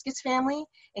hibiscus family,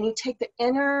 and you take the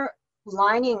inner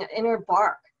lining, inner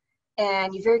bark,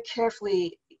 and you very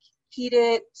carefully heat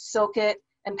it, soak it,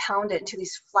 and pound it into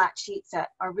these flat sheets that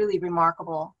are really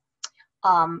remarkable.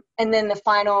 And then the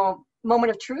final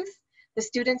moment of truth, the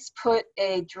students put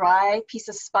a dry piece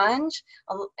of sponge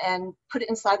and put it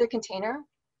inside their container.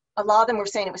 A lot of them were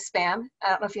saying it was Spam. I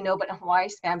don't know if you know, but in Hawaii,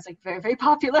 Spam is like very, very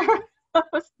popular.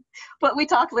 But we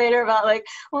talked later about like,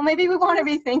 well, maybe we want to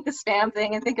rethink the Spam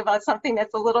thing and think about something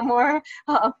that's a little more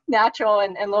natural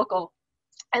and local.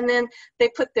 And then they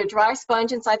put their dry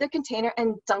sponge inside their container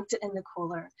and dunked it in the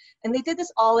cooler. And they did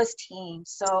this all as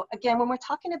teams. So again, when we're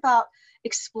talking about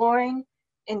exploring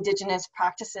Indigenous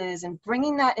practices and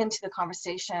bringing that into the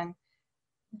conversation,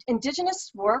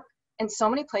 Indigenous work in so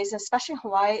many places, especially in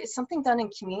Hawaii, is something done in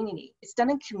community. It's done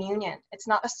in communion. It's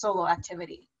not a solo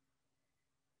activity.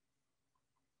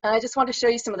 And I just want to show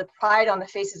you some of the pride on the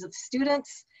faces of the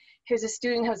students. Here's a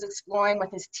student who was exploring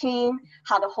with his team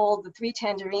how to hold the 3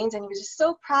 tangerines, and he was just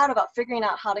so proud about figuring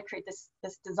out how to create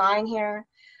this design here.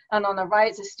 And on the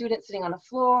right is a student sitting on the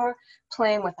floor,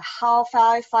 playing with the how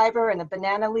fiber and the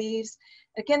banana leaves.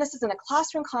 Again, this is in a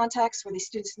classroom context where these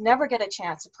students never get a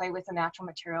chance to play with the natural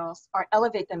materials or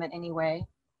elevate them in any way.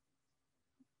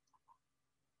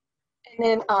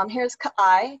 And then here's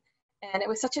Ka'ai, and it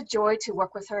was such a joy to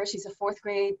work with her. She's a 4th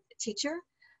grade teacher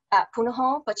at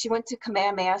Punahou, but she went to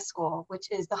Kamehameha School, which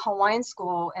is the Hawaiian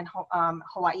school in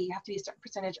Hawaii. You have to be a certain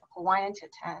percentage of Hawaiian to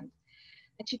attend.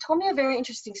 And she told me a very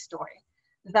interesting story,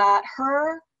 that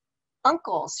her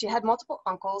uncles, she had multiple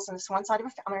uncles on this one side of her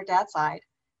family, on her dad's side,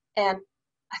 and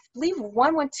I believe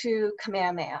one went to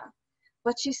Kamehameha,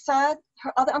 but she said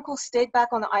her other uncle stayed back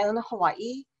on the island of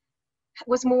Hawaii,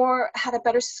 had a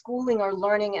better schooling or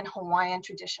learning in Hawaiian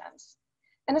traditions.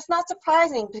 And it's not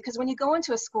surprising, because when you go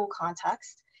into a school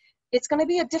context, it's going to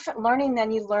be a different learning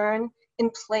than you learn in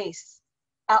place,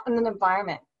 out in an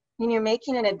environment, when you're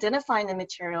making and identifying the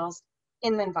materials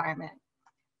in the environment.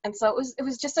 And so it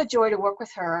was just a joy to work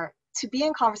with her, to be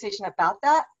in conversation about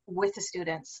that with the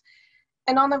students.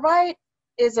 And on the right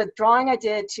is a drawing I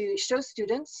did to show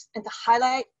students and to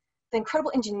highlight the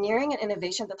incredible engineering and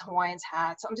innovation that the Hawaiians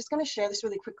had. So I'm just going to share this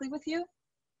really quickly with you.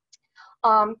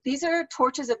 These are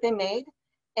torches that they made,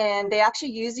 and they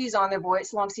actually use these on their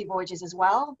long sea voyages as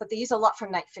well, but they use a lot for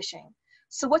night fishing.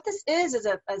 So what this is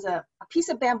a piece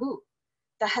of bamboo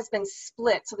that has been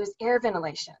split, so there's air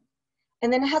ventilation.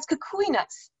 And then it has kukui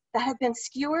nuts that have been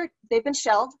skewered, they've been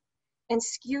shelled and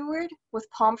skewered with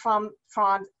palm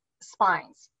frond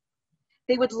spines.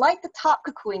 They would light the top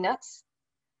kukui nuts,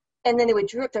 and then they would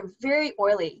drip. They're very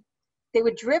oily. They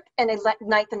would drip and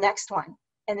ignite the next one,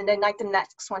 and then ignite the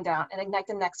next one down, and ignite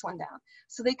the next one down.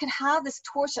 So they could have this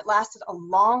torch that lasted a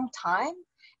long time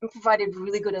and provided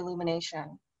really good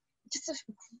illumination. Just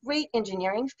a great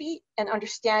engineering feat and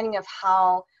understanding of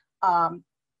how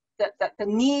the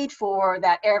need for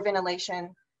that air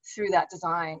ventilation through that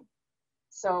design.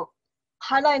 So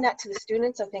highlighting that to the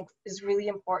students, I think, is really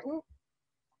important.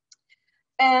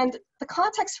 And the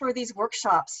context for these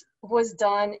workshops was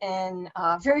done in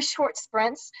very short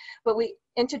sprints, but we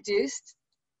introduced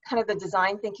kind of the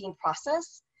design thinking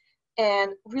process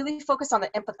and really focused on the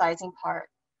empathizing part.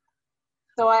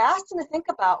 So I asked them to think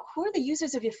about, who are the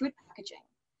users of your food packaging?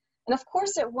 And of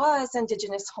course it was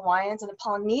Indigenous Hawaiians and the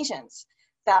Polynesians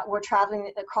that were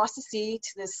traveling across the sea to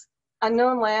this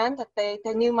unknown land that they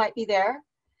knew might be there.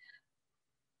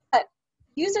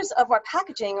 users of our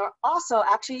packaging are also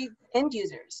actually end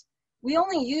users. We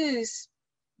only use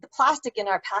the plastic in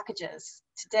our packages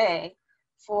today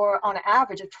for, on an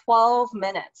average, of 12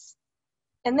 minutes.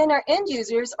 And then our end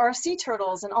users are sea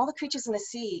turtles and all the creatures in the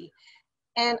sea.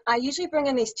 And I usually bring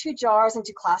in these 2 jars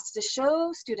into class to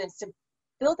show students, to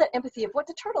build that empathy of what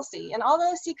the turtles see and all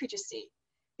the sea creatures see.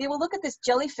 They will look at this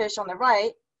jellyfish on the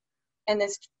right and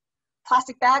this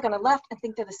plastic bag on the left and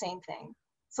think they're the same thing.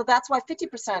 So that's why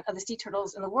 50% of the sea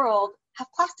turtles in the world have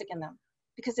plastic in them,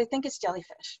 because they think it's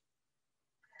jellyfish.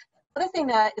 The other thing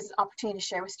that is an opportunity to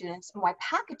share with students, and why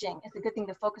packaging is a good thing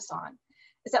to focus on,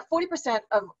 is that 40%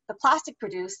 of the plastic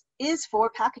produced is for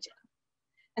packaging.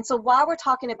 And so while we're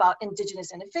talking about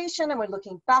indigenous innovation and we're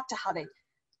looking back to how they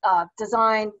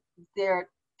designed their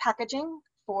packaging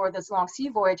for those long sea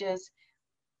voyages,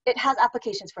 it has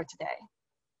applications for today.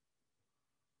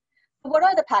 What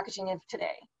are the packaging of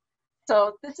today?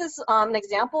 So this is an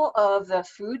example of the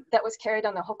food that was carried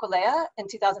on the Hokulea in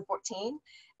 2014.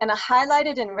 And I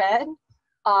highlighted in red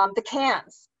the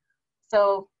cans.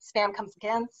 So Spam comes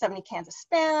again, 70 cans of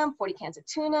Spam, 40 cans of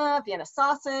tuna, Vienna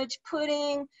sausage,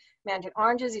 pudding, mandarin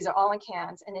oranges. These are all in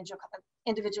cans and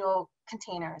individual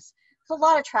containers. So a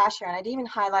lot of trash here, and I didn't even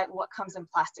highlight what comes in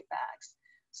plastic bags.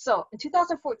 So in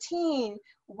 2014,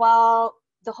 while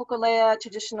the Hokulea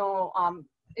traditional,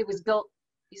 it was built,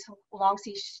 these long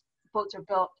sea boats are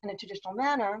built in a traditional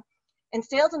manner and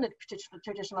sailed in a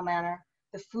traditional manner,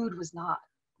 the food was not.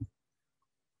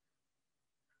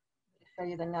 I'll show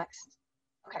you the next.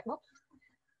 Okay, whoops.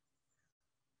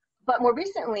 But more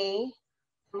recently,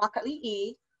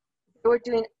 Makali'i, they were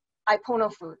doing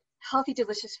Ipono food, healthy,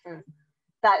 delicious food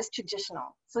that is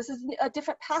traditional. So this is a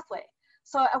different pathway.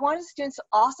 So I wanted students to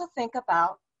also think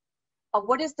about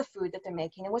what is the food that they're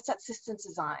making and what's that systems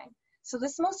design. So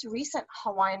this most recent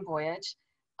Hawaiian voyage,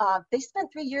 they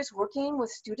spent 3 years working with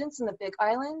students in the Big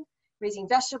Island, raising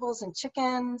vegetables and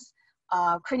chickens,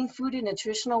 creating food in a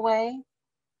traditional way.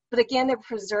 But again, they're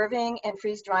preserving and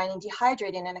freeze drying and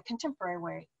dehydrating in a contemporary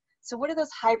way. So what are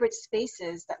those hybrid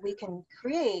spaces that we can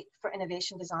create for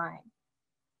innovation design?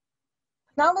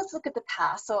 Now let's look at the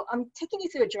past. So I'm taking you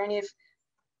through a journey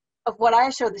of what I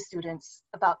showed the students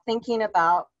about thinking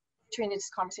about entering into this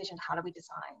conversation, how do we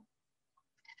design?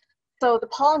 So the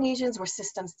Polynesians were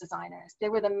systems designers. They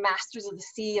were the masters of the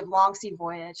sea, of long sea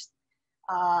voyage.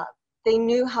 They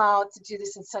knew how to do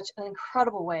this in such an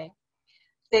incredible way.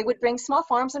 They would bring small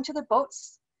farms onto their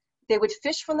boats. They would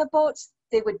fish from the boats.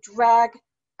 They would drag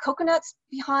coconuts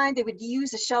behind. They would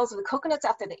use the shells of the coconuts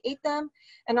after they ate them.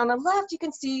 And on the left, you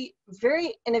can see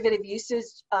very innovative usage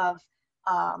of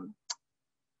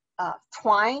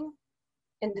twine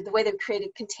and the way they've created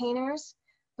containers,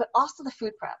 but also the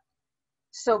food prep.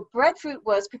 So breadfruit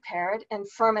was prepared and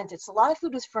fermented. So a lot of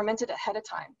food was fermented ahead of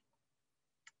time.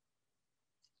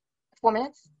 4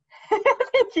 minutes?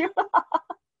 Thank you.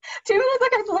 2 minutes,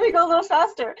 okay, so let me go a little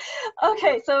faster.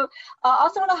 Okay, so I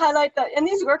also want to highlight that in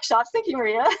these workshops, thank you,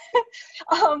 Maria,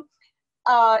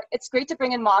 it's great to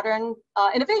bring in modern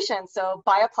innovation. So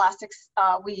bioplastics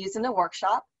we use in the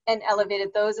workshop and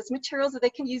elevated those as materials that they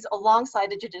can use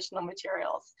alongside the traditional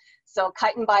materials. So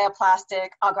chitin bioplastic,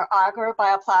 agar-agar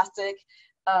bioplastic,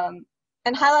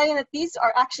 and highlighting that these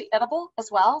are actually edible as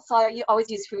well. So you always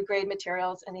use food grade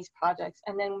materials in these projects.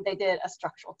 And then they did a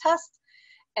structural test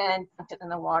and dumped it in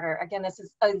the water. Again, this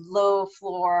is a low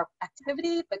floor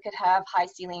activity, but could have high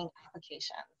ceiling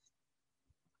applications.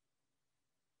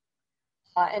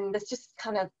 And this just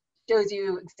kind of shows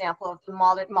you an example of the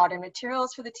modern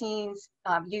materials for the teens,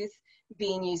 youth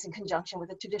being used in conjunction with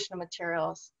the traditional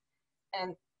materials.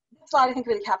 And this slide I think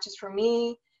really captures for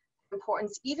me the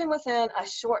importance, even within a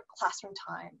short classroom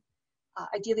time.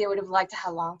 Ideally, I would have liked to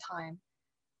have a long time.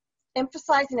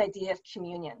 Emphasizing the idea of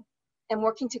communion and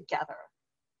working together.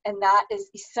 And that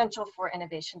is essential for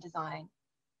innovation design.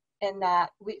 And that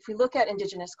if we look at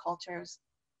indigenous cultures,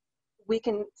 we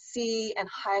can see and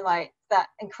highlight that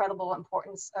incredible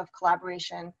importance of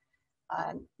collaboration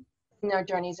in our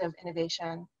journeys of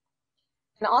innovation.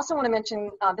 And I also want to mention,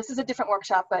 this is a different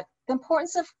workshop, but the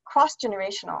importance of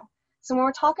cross-generational. So when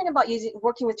we're talking about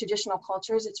working with traditional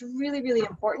cultures, it's really, really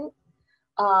important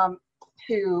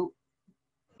to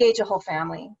engage a whole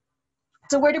family.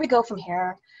 So where do we go from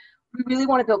here? We really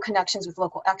want to build connections with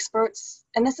local experts.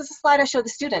 And this is a slide I show the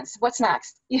students. What's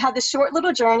next? You have this short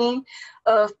little journey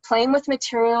of playing with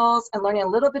materials and learning a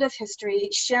little bit of history,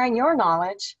 sharing your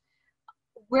knowledge.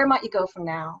 Where might you go from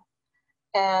now?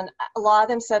 And a lot of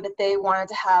them said that they wanted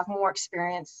to have more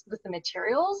experience with the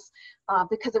materials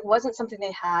because it wasn't something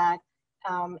they had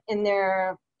in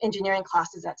their engineering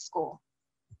classes at school.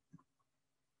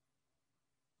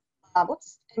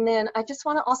 Whoops. And then I just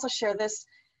want to also share this,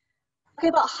 talking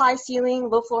about high ceiling,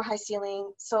 low floor, high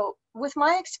ceiling. So with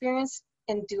my experience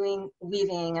in doing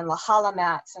weaving and lahala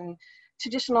mats and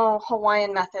traditional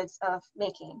Hawaiian methods of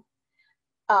making,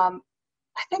 I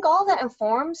think all that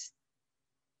informs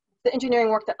the engineering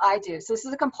work that I do. So this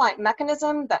is a compliant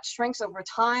mechanism that shrinks over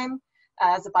time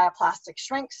as the bioplastic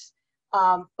shrinks.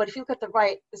 But if you look at the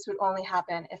right, this would only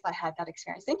happen if I had that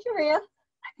experience. Thank you, Rhea.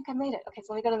 I think I made it. Okay,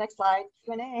 so let me go to the next slide,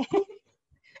 Q&A.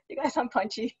 You guys, I'm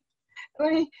punchy.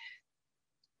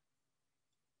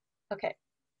 Okay,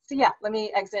 so yeah, let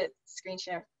me exit screen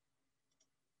share.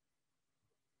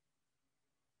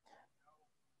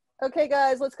 Okay,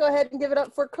 guys, let's go ahead and give it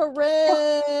up for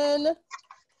Corinne,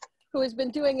 who has been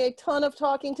doing a ton of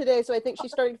talking today. So I think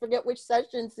she's starting to forget which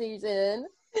session she's in.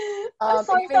 I'm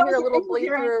sorry, you may hear a little bleed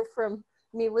through from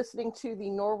me listening to the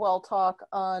Norwell talk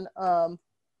on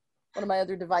one of my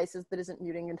other devices that isn't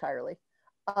muting entirely.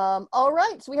 All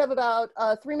right, so we have about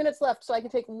 3 minutes left, so I can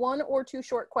take 1 or 2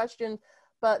 short questions.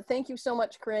 But thank you so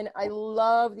much, Corinne. I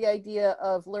love the idea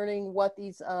of learning what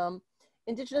these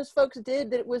Indigenous folks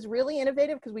did, that it was really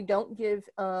innovative, because we don't give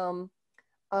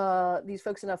these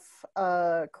folks enough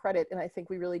credit, and I think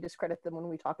we really discredit them when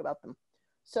we talk about them.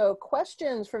 So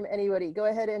questions from anybody, go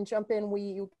ahead and jump in.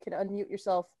 You can unmute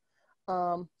yourself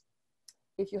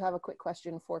if you have a quick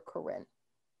question for Corinne.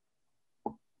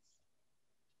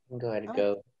 Go ahead and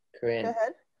go, Corinne. Go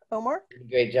ahead, Omar.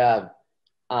 Great job.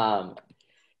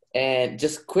 And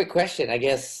just quick question, I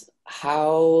guess,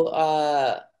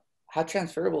 how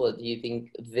transferable do you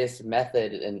think this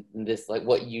method and this, like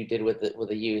what you did with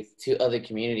the youth, to other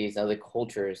communities, other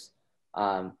cultures,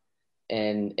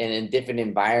 and in different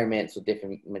environments with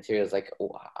different materials? Like,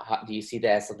 how, do you see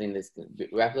that as something that's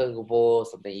replicable,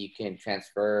 something you can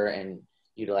transfer and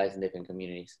utilize in different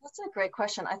communities? That's a great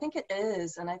question. I think it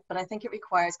is, but I think it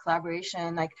requires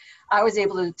collaboration. Like, I was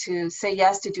able to say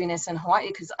yes to doing this in Hawaii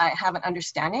because I have an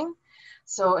understanding.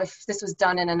 So if this was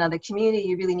done in another community,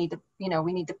 you really need to,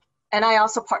 we need to. And I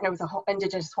also partner with the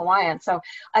Indigenous Hawaiian. So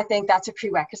I think that's a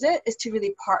prerequisite, is to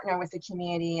really partner with the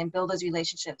community and build those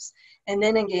relationships, and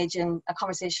then engage in a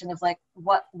conversation of like,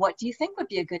 what do you think would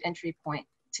be a good entry point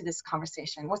to this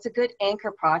conversation? What's a good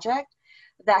anchor project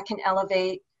that can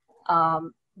elevate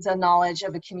the knowledge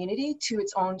of a community to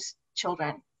its own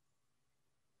children?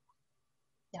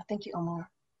 Yeah, thank you, Omar.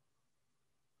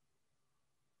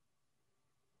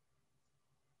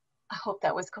 I hope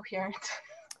that was coherent.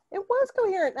 It was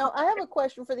coherent. Now, I have a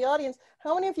question for the audience.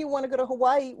 How many of you want to go to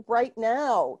Hawaii right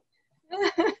now?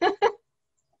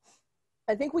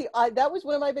 I think that was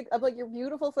one of my big, like, your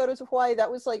beautiful photos of Hawaii. That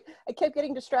was like, I kept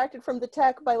getting distracted from the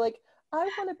tech by like, I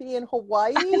want to be in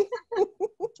Hawaii.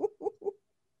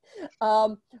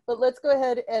 But let's go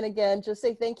ahead and again, just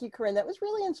say thank you, Corinne. That was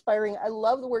really inspiring. I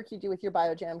love the work you do with your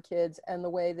BioJam kids and the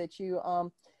way that you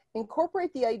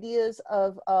incorporate the ideas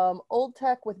of old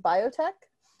tech with biotech.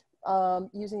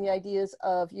 Using the ideas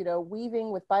of,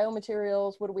 weaving with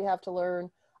biomaterials. What do we have to learn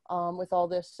with all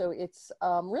this? So it's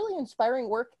really inspiring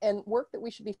work, and work that we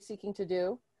should be seeking to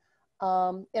do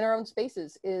in our own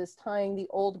spaces, is tying the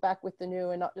old back with the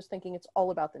new and not just thinking it's all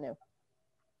about the new.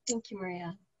 Thank you,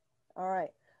 Maria. All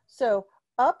right. So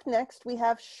up next, we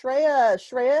have Shreya.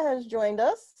 Shreya has joined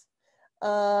us.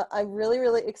 I'm really,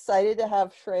 really excited to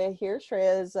have Shreya here.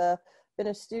 Shreya has been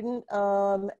a student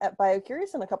at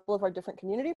Biocurious and a couple of our different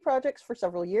community projects for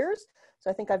several years. So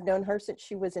I think I've known her since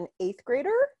she was an 8th grader,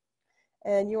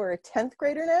 and you are a 10th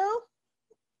grader now.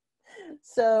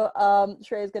 So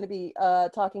Shreya is going to be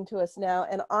talking to us now,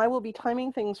 and I will be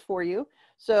timing things for you.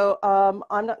 So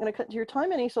I'm not going to cut into your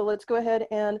time any, so let's go ahead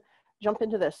and jump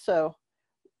into this. So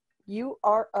you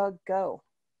are a go.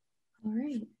 All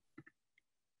right.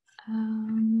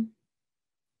 Can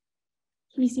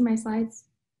you see my slides?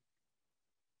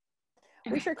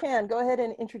 We sure can. Go ahead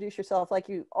and introduce yourself like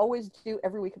you always do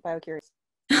every week at Biocurious.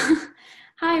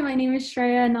 Hi, my name is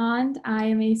Shreya Anand. I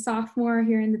am a sophomore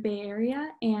here in the Bay Area,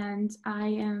 and I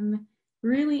am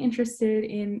really interested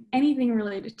in anything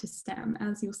related to STEM,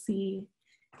 as you'll see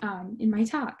in my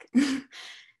talk.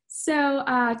 So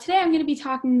today I'm going to be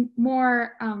talking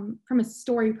more from a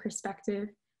story perspective,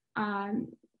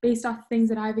 based off things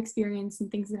that I've experienced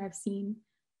and things that I've seen,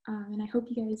 and I hope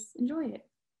you guys enjoy it.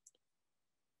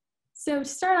 So to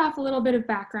start off, a little bit of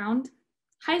background.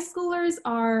 High schoolers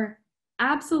are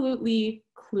absolutely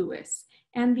clueless.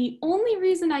 And the only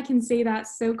reason I can say that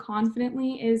so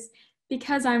confidently is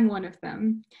because I'm one of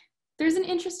them. There's an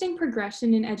interesting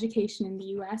progression in education in the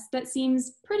US that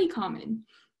seems pretty common.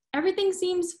 Everything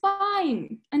seems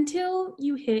fine until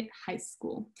you hit high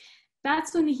school.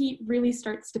 That's when the heat really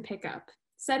starts to pick up.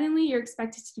 Suddenly you're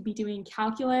expected to be doing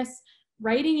calculus,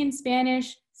 writing in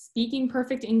Spanish, speaking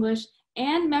perfect English,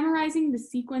 and memorizing the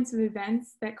sequence of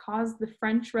events that caused the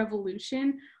French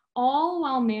Revolution, all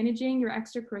while managing your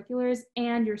extracurriculars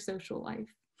and your social life.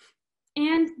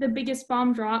 And the biggest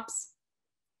bomb drops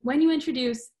when you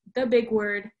introduce the big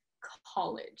word,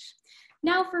 college.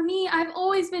 Now, for me, I've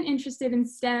always been interested in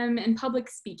STEM and public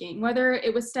speaking, whether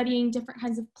it was studying different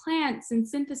kinds of plants and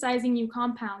synthesizing new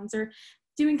compounds or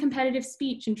doing competitive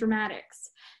speech and dramatics.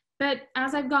 But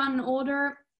as I've gotten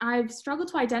older, I've struggled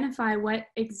to identify what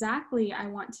exactly I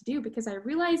want to do, because I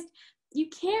realized you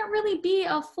can't really be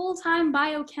a full-time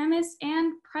biochemist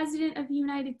and president of the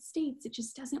United States. It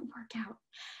just doesn't work out.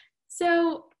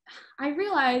 So I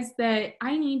realized that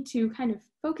I need to kind of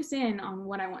focus in on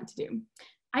what I want to do.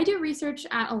 I do research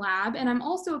at a lab, and I'm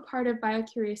also a part of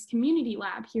BioCurious Community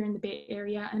Lab here in the Bay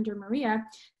Area under Maria,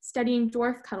 studying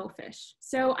dwarf cuttlefish.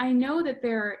 So I know that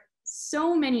there are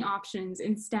so many options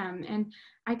in STEM, and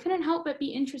I couldn't help but be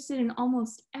interested in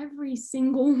almost every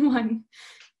single one.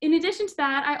 In addition to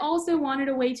that, I also wanted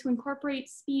a way to incorporate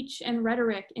speech and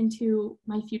rhetoric into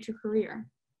my future career.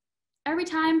 Every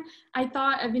time I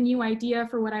thought of a new idea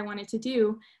for what I wanted to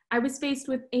do, I was faced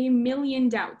with a million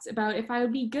doubts about if I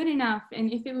would be good enough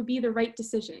and if it would be the right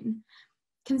decision.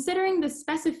 Considering the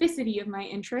specificity of my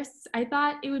interests, I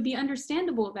thought it would be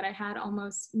understandable that I had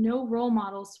almost no role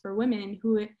models for women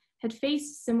who had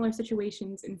faced similar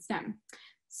situations in STEM.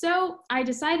 So I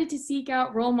decided to seek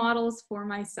out role models for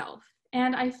myself.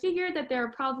 And I figured that there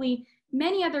are probably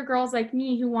many other girls like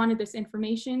me who wanted this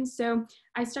information, so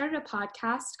I started a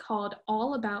podcast called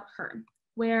All About Her,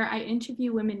 where I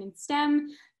interview women in STEM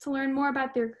to learn more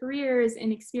about their careers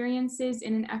and experiences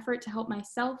in an effort to help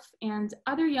myself and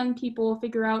other young people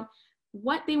figure out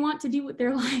what they want to do with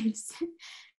their lives.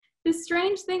 The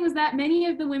strange thing was that many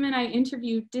of the women I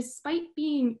interviewed, despite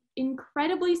being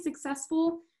incredibly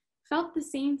successful, felt the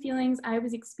same feelings I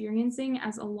was experiencing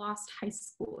as a lost high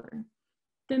schooler.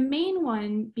 The main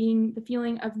one being the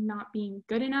feeling of not being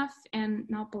good enough and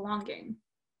not belonging.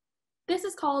 This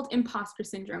is called imposter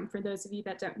syndrome, for those of you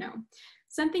that don't know.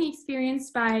 Something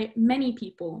experienced by many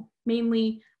people,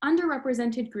 mainly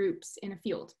underrepresented groups in a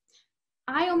field.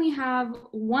 I only have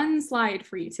one slide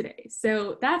for you today,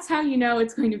 so that's how you know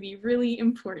it's going to be really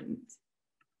important.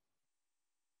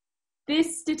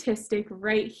 This statistic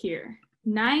right here,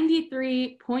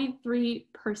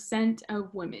 93.3%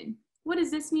 of women. What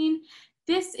does this mean?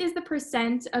 This is the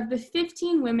percent of the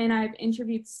 15 women I've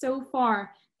interviewed so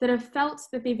far that have felt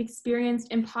that they've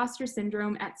experienced imposter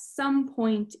syndrome at some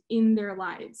point in their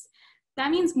lives. That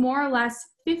means more or less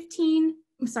 14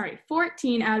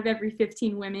 out of every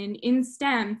 15 women in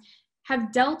STEM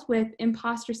have dealt with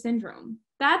imposter syndrome.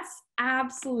 That's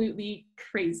absolutely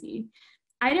crazy.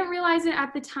 I didn't realize it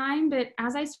at the time, but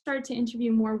as I started to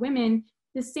interview more women,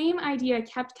 the same idea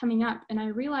kept coming up, and I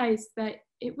realized that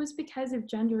it was because of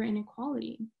gender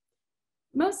inequality.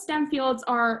 Most STEM fields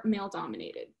are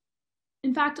male-dominated.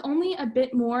 In fact, only a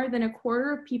bit more than a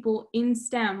quarter of people in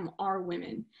STEM are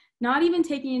women, not even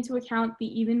taking into account the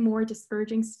even more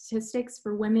discouraging statistics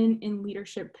for women in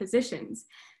leadership positions.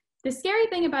 The scary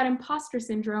thing about imposter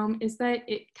syndrome is that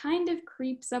it kind of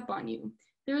creeps up on you.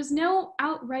 There is no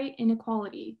outright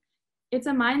inequality. It's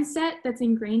a mindset that's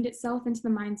ingrained itself into the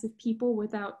minds of people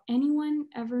without anyone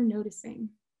ever noticing.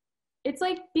 It's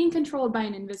like being controlled by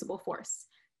an invisible force.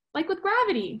 Like with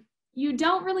gravity, you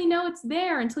don't really know it's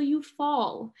there until you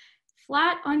fall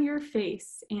flat on your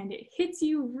face and it hits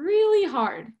you really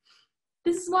hard.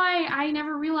 This is why I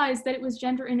never realized that it was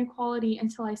gender inequality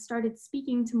until I started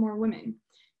speaking to more women.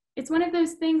 It's one of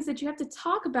those things that you have to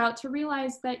talk about to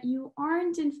realize that you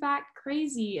aren't in fact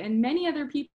crazy and many other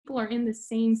people are in the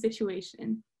same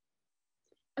situation.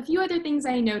 A few other things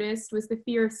I noticed was the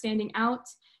fear of standing out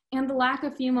and the lack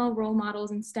of female role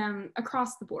models in STEM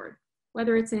across the board,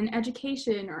 whether it's in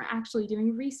education or actually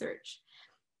doing research.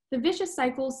 The vicious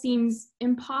cycle seems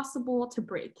impossible to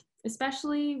break,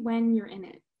 especially when you're in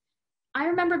it. I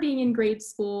remember being in grade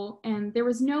school and there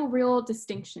was no real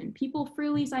distinction. People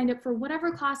freely signed up for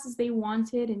whatever classes they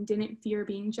wanted and didn't fear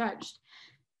being judged.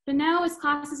 But now as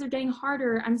classes are getting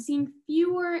harder, I'm seeing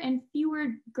fewer and fewer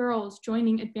girls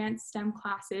joining advanced STEM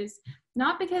classes,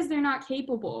 not because they're not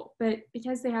capable, but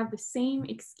because they have the same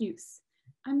excuse.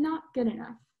 I'm not good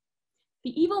enough.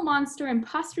 The evil monster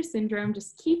imposter syndrome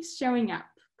just keeps showing up,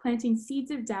 planting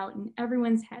seeds of doubt in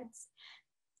everyone's heads.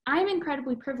 I'm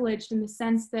incredibly privileged in the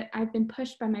sense that I've been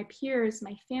pushed by my peers,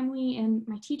 my family, and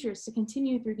my teachers to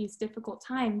continue through these difficult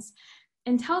times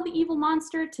and tell the evil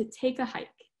monster to take a hike.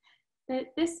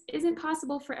 But this isn't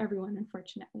possible for everyone,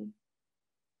 unfortunately.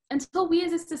 Until we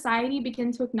as a society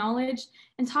begin to acknowledge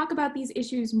and talk about these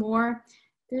issues more,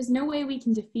 there's no way we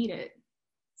can defeat it.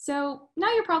 So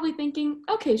now you're probably thinking,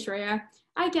 okay, Shreya,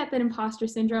 I get that imposter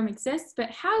syndrome exists,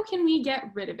 but how can we get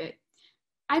rid of it?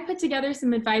 I put together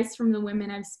some advice from the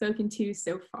women I've spoken to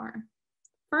so far.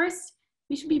 First,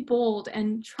 we should be bold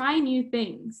and try new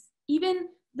things. Even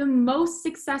the most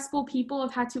successful people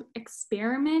have had to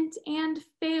experiment and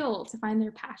fail to find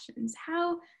their passions.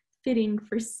 How fitting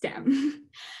for STEM.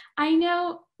 I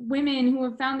know women who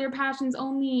have found their passions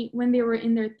only when they were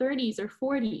in their 30s or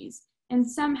 40s, and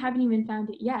some haven't even found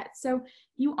it yet. So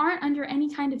you aren't under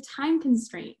any kind of time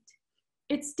constraint.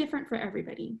 It's different for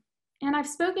everybody. And I've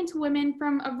spoken to women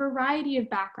from a variety of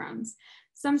backgrounds,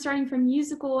 some starting from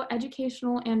musical,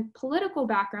 educational, and political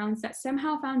backgrounds that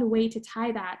somehow found a way to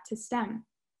tie that to STEM.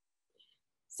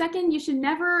 Second, you should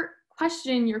never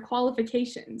question your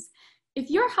qualifications. If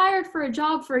you're hired for a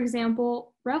job, for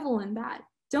example, revel in that.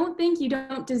 Don't think you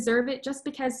don't deserve it just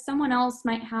because someone else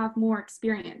might have more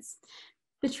experience.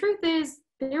 The truth is,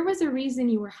 there was a reason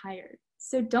you were hired,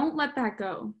 so don't let that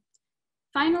go.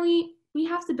 Finally, we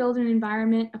have to build an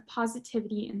environment of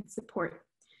positivity and support.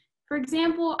 For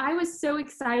example, I was so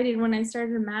excited when I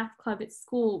started a math club at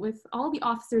school with all the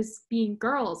officers being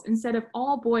girls instead of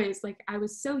all boys like I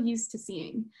was so used to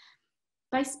seeing.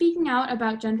 By speaking out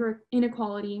about gender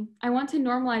inequality, I want to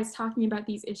normalize talking about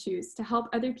these issues to help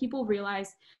other people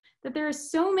realize that there are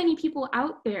so many people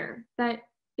out there that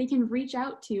they can reach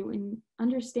out to and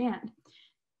understand.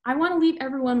 I want to leave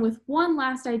everyone with one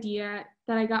last idea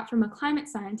that I got from a climate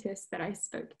scientist that I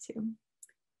spoke to.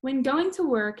 When going to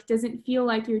work doesn't feel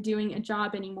like you're doing a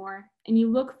job anymore and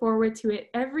you look forward to it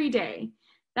every day,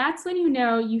 that's when you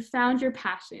know you found your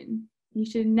passion. You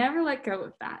should never let go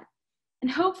of that. And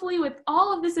hopefully with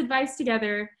all of this advice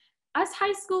together, us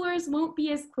high schoolers won't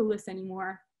be as clueless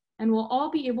anymore, and we'll all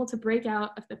be able to break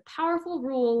out of the powerful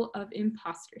rule of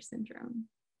imposter syndrome.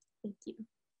 Thank you.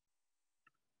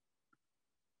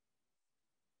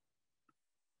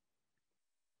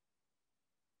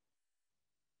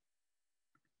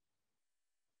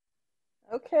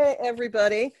 Okay,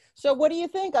 everybody. So what do you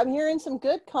think? I'm hearing some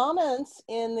good comments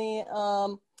in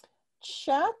the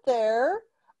chat there.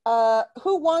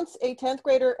 Who wants a 10th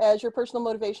grader as your personal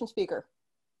motivation speaker?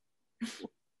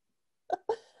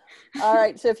 All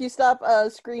right, so if you stop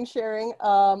screen sharing,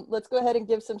 let's go ahead and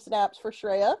give some snaps for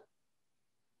Shreya.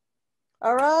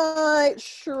 All right,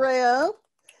 Shreya.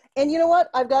 And you know what?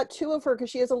 I've got two of her because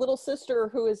she has a little sister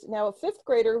who is now a 5th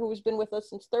grader who's been with us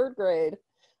since 3rd grade,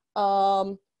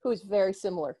 who is very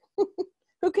similar,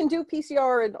 who can do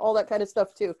PCR and all that kind of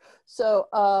stuff too. So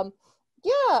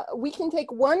yeah, we can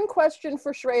take one question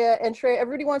for Shreya. And Shreya,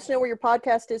 everybody wants to know where your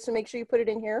podcast is, so make sure you put it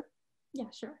in here.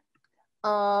 Yeah, sure.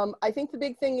 I think the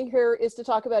big thing here is to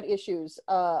talk about issues.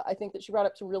 I think that she brought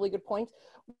up some really good points.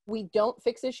 We don't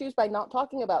fix issues by not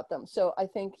talking about them. So I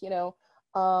think, you know,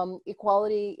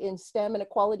 equality in STEM and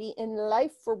equality in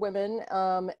life for women,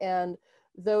 and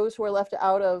those who are left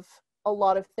out of a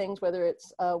lot of things, whether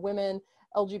it's women,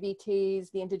 LGBTs,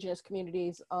 the indigenous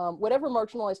communities, whatever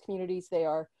marginalized communities they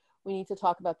are, we need to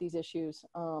talk about these issues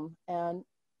and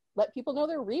let people know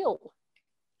they're real.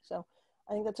 So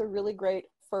I think that's a really great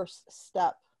first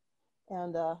step,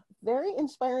 and very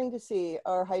inspiring to see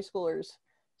our high schoolers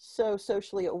so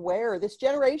socially aware. This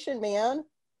generation, man,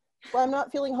 well, I'm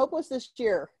not feeling hopeless this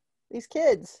year. These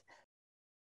kids,